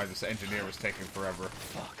wondering why this engineer was taking forever.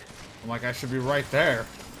 Fuck. I'm like, I should be right there.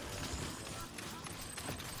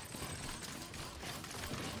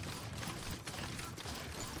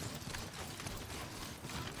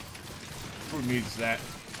 Who needs that?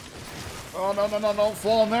 Oh, no, no, no, don't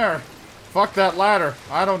fall in there. Fuck that ladder.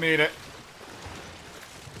 I don't need it.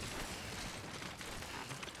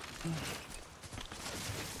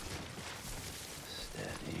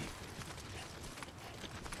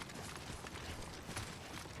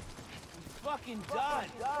 fucking done.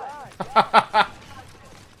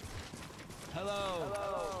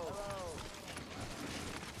 Hello.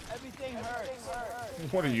 Everything hurts.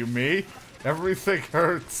 What are you, me? Everything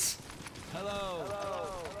hurts. Hello.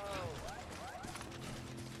 Hello.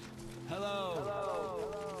 Hello.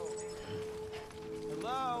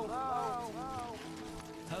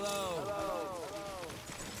 Hello.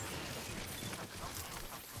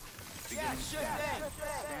 Yeah, sure thing.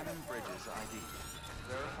 Scanning bridges ID.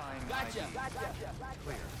 Verifying Gotcha. ID.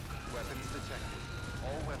 Clear. Weapons detected.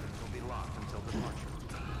 All weapons will be locked until departure.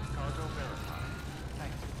 Cargo verified.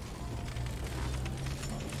 Thank you.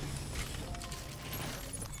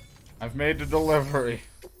 I've made the delivery.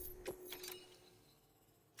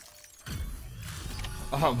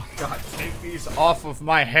 Oh my god, take these off of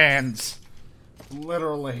my hands.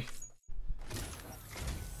 Literally.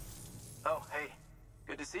 Oh, hey.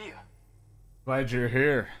 Good to see you. Glad you're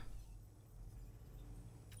here.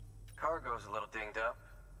 Cargo's a little dinged up,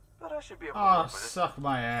 but I should be able to Oh, work with it. suck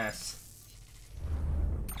my ass.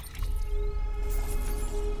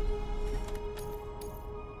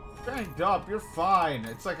 Banged up, you're fine.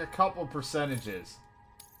 It's like a couple percentages.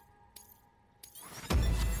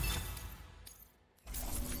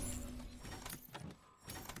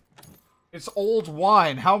 It's old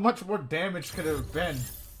wine. How much more damage could it have been?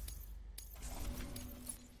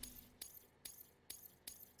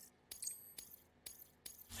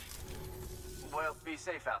 Well, be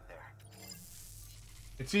safe out there.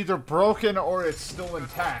 It's either broken or it's still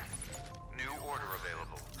intact. New order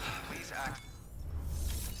available. Please act.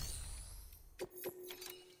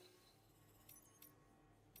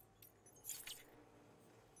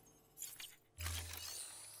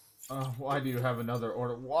 Why do you have another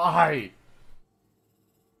order? Why?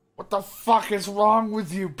 What the fuck is wrong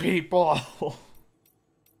with you people?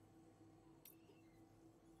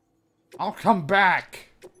 I'll come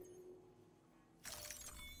back.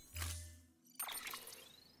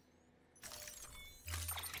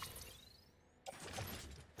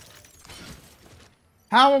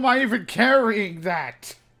 How am I even carrying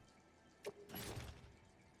that?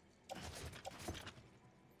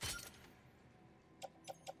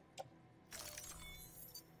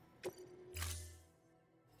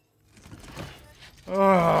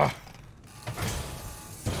 Ugh.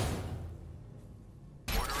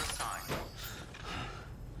 Order assigned.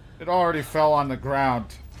 It already fell on the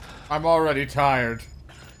ground. I'm already tired.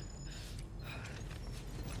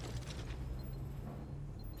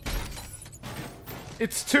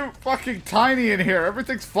 It's too fucking tiny in here.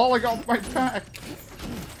 Everything's falling off my back.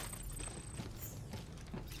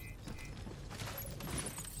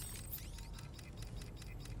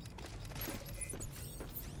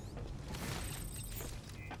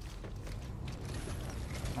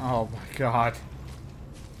 Oh my god.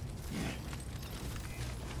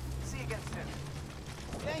 See you again soon.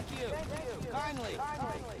 Thank you. Kindly.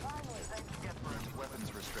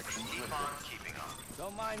 Weapons restrictions Keep lifted. on keeping on.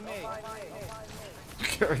 Don't mind me.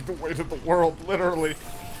 Carrying the weight of the world, literally.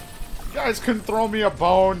 You guys couldn't throw me a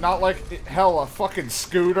bone, not like, hell, a fucking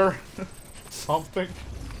scooter. Something.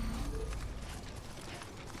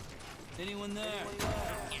 Anyone there?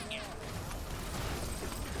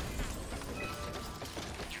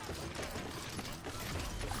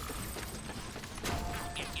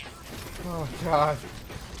 Oh god.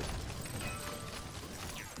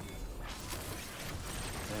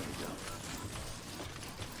 There we go.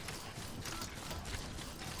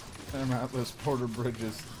 Damn Atlas Porter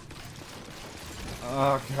Bridges.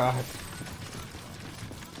 Oh god.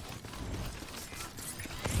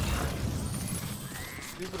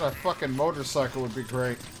 Even a fucking motorcycle would be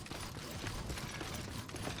great.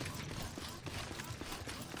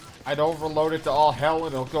 I'd overload it to all hell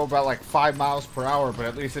and it'll go about like 5 miles per hour, but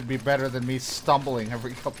at least it'd be better than me stumbling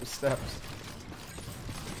every couple steps.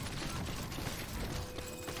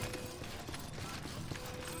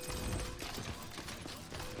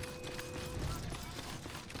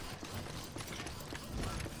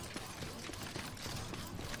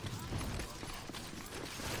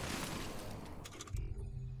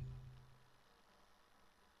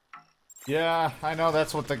 Yeah, I know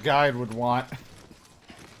that's what the guide would want.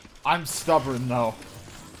 I'm stubborn, though.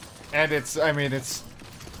 And it's, I mean, it's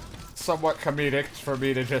somewhat comedic for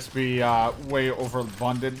me to just be way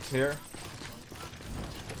overabundant here.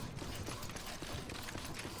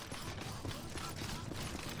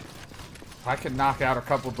 If I can knock out a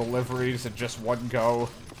couple deliveries in just one go,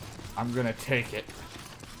 I'm gonna take it.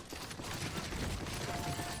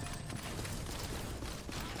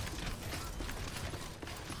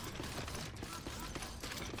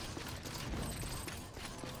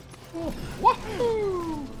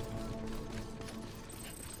 Woohoo!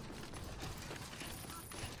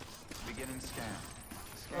 Beginning scan.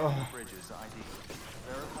 Scanning bridges ID.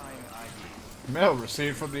 Verifying ID. Mail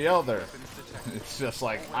received from the Elder. Weapons detected. It's just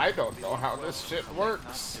like, I don't know how this shit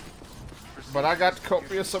works. But I got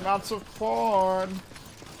copious amounts of porn.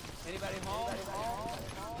 Anybody home?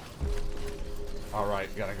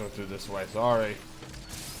 Alright, gotta go through this way, sorry.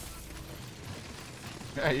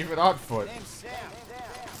 Yeah, even on foot. Name's Sam.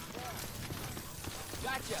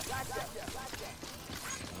 Gotcha.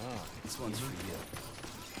 Oh, this one's for you.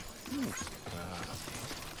 Keep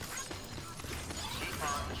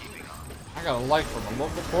on keeping on. I got a like from a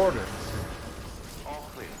local porter. All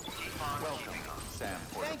clear. Keep on Welcome, keeping on. Sam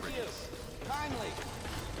Porter Thank you. Bridges. Kindly.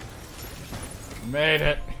 Made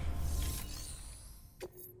it.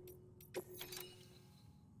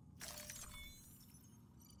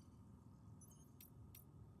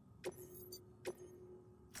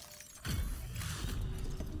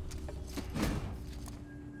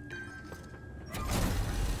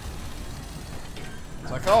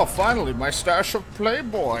 It's like, oh, finally, my stash of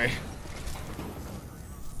Playboy.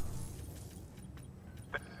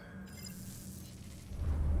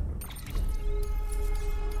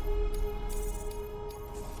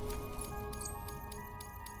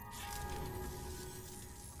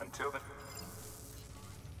 Until then.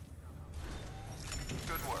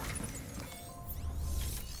 Good work.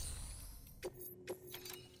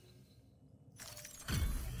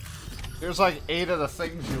 There's like 8 of the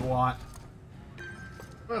things you want.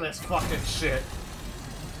 Look at this fucking shit.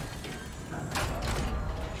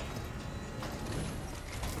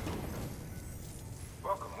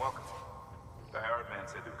 Welcome, welcome. The Herald man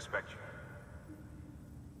said to expect you.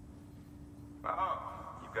 Oh,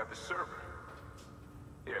 you've got the server.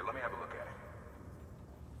 Here, let me have a look at it.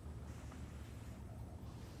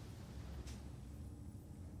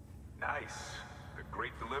 Nice. The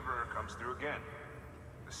great deliverer comes through again.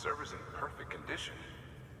 The server's in perfect condition.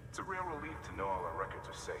 It's a real relief to know all our records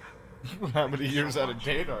are safe. How many years out of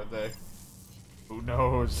date are they? Who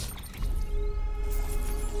knows?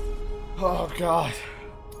 Oh god.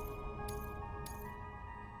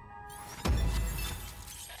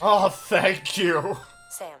 Oh, thank you.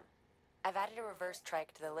 Sam, I've added a reverse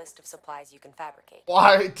trike to the list of supplies you can fabricate.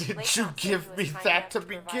 Why did Late you Knox give was me kind that enough to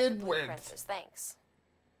provide the begin blueprints with? as thanks.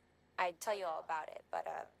 I'd tell you all about it, but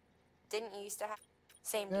didn't you used to have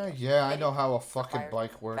same deal? Yeah, I Fitted know how a fucking supplier,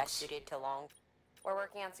 bike best works. suited to long. We're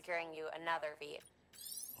working on securing you another vehicle.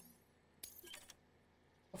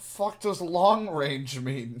 The fuck does long range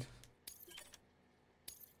mean?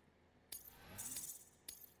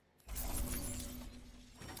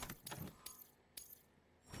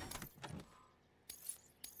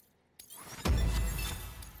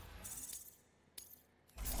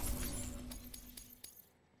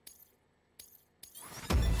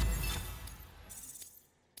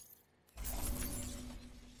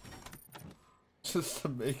 Just to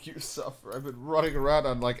make you suffer. I've been running around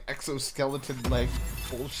on like exoskeleton leg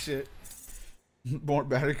bullshit. More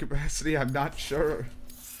battery capacity, I'm not sure.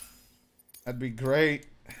 That'd be great.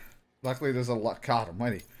 Luckily there's a lot. God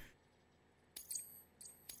almighty.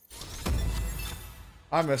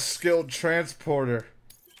 I'm a skilled transporter.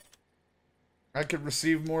 I could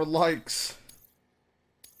receive more likes.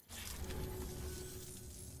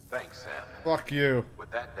 Thanks, Sam. Fuck you.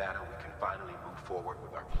 With that data, we can finally move forward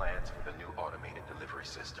with our plans for the new automated delivery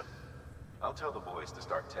system. I'll tell the boys to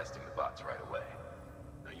start testing the bots right away.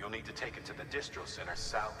 Now, you'll need to take it to the distro center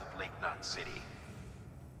south of Lake Knot City.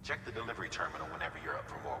 Check the delivery terminal whenever you're up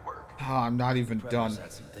for more work. Oh, I'm not even done.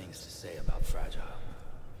 Had some things to say about Fragile.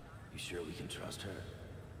 You sure we can trust her?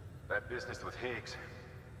 That business with Higgs,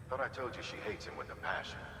 thought I told you she hates him with a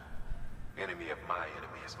passion. Enemy of my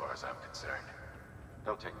enemy as far as I'm concerned.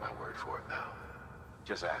 Don't take my word for it, though.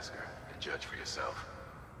 Just ask her and judge for yourself.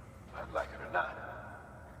 I'd like it or not,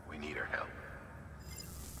 we need her help.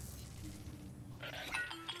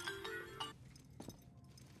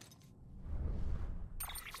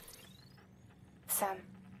 Sam,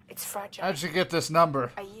 it's Fragile. How'd you get this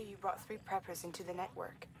number? I hear you brought 3 preppers into the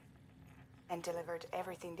network and delivered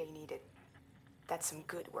everything they needed. That's some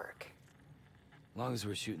good work. As long as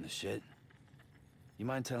we're shooting the shit. You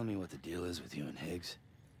mind telling me what the deal is with you and Higgs?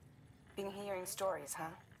 Been hearing stories, huh?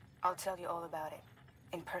 I'll tell you all about it.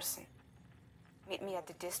 In person. Meet me at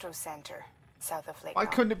the distro center, south of Lake. Why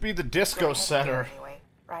couldn't it be the disco center? Anyway,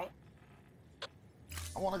 right?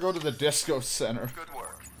 I want to go to the disco center. Good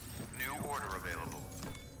work. New order available.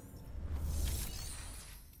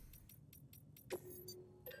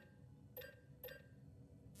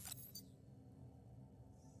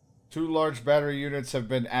 Two large battery units have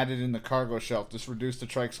been added in the cargo shelf. This reduced the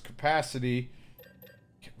trike's capacity.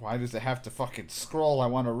 Why does it have to fucking scroll? I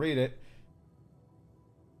want to read it.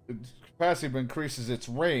 capacity but increases its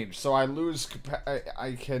range. So I lose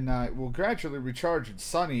I can will gradually recharge in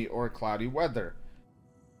sunny or cloudy weather.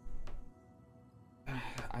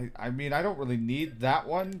 I mean, I don't really need that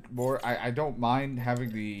one. I don't mind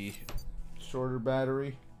having the shorter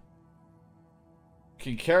battery.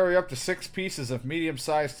 Can carry up to 6 pieces of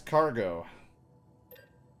medium-sized cargo.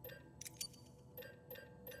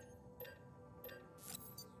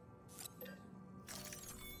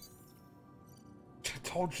 I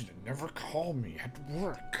told you to never call me at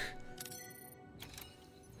work.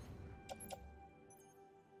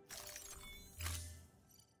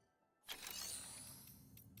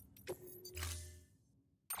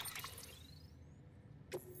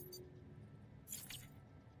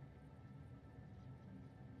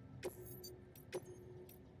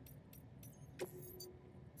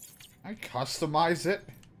 I customize it.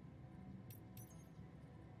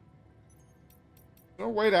 No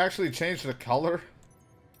way to actually change the color.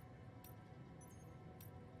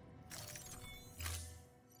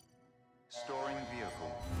 Storing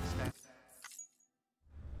vehicle.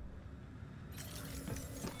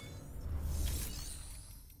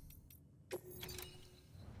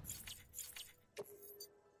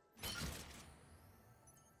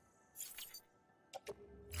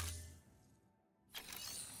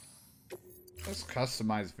 Let's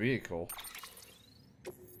customize vehicle.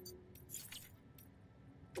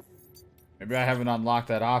 Maybe I haven't unlocked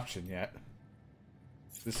that option yet.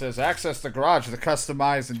 This says access the garage to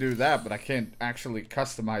customize and do that, but I can't actually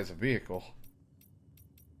customize a vehicle.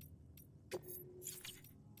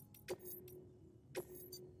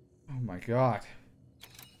 Oh my god.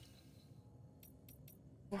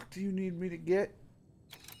 What the fuck do you need me to get?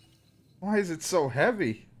 Why is it so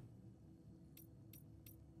heavy?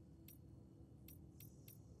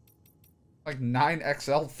 Like 9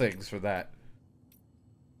 XL things for that.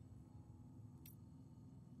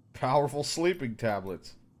 Powerful sleeping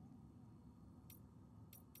tablets.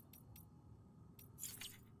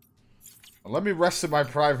 Well, let me rest in my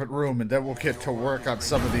private room and then we'll get to work on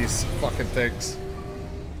some of these fucking things.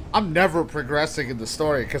 I'm never progressing in the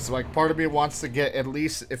story because like part of me wants to get at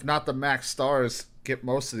least, if not the max stars, get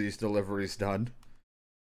most of these deliveries done.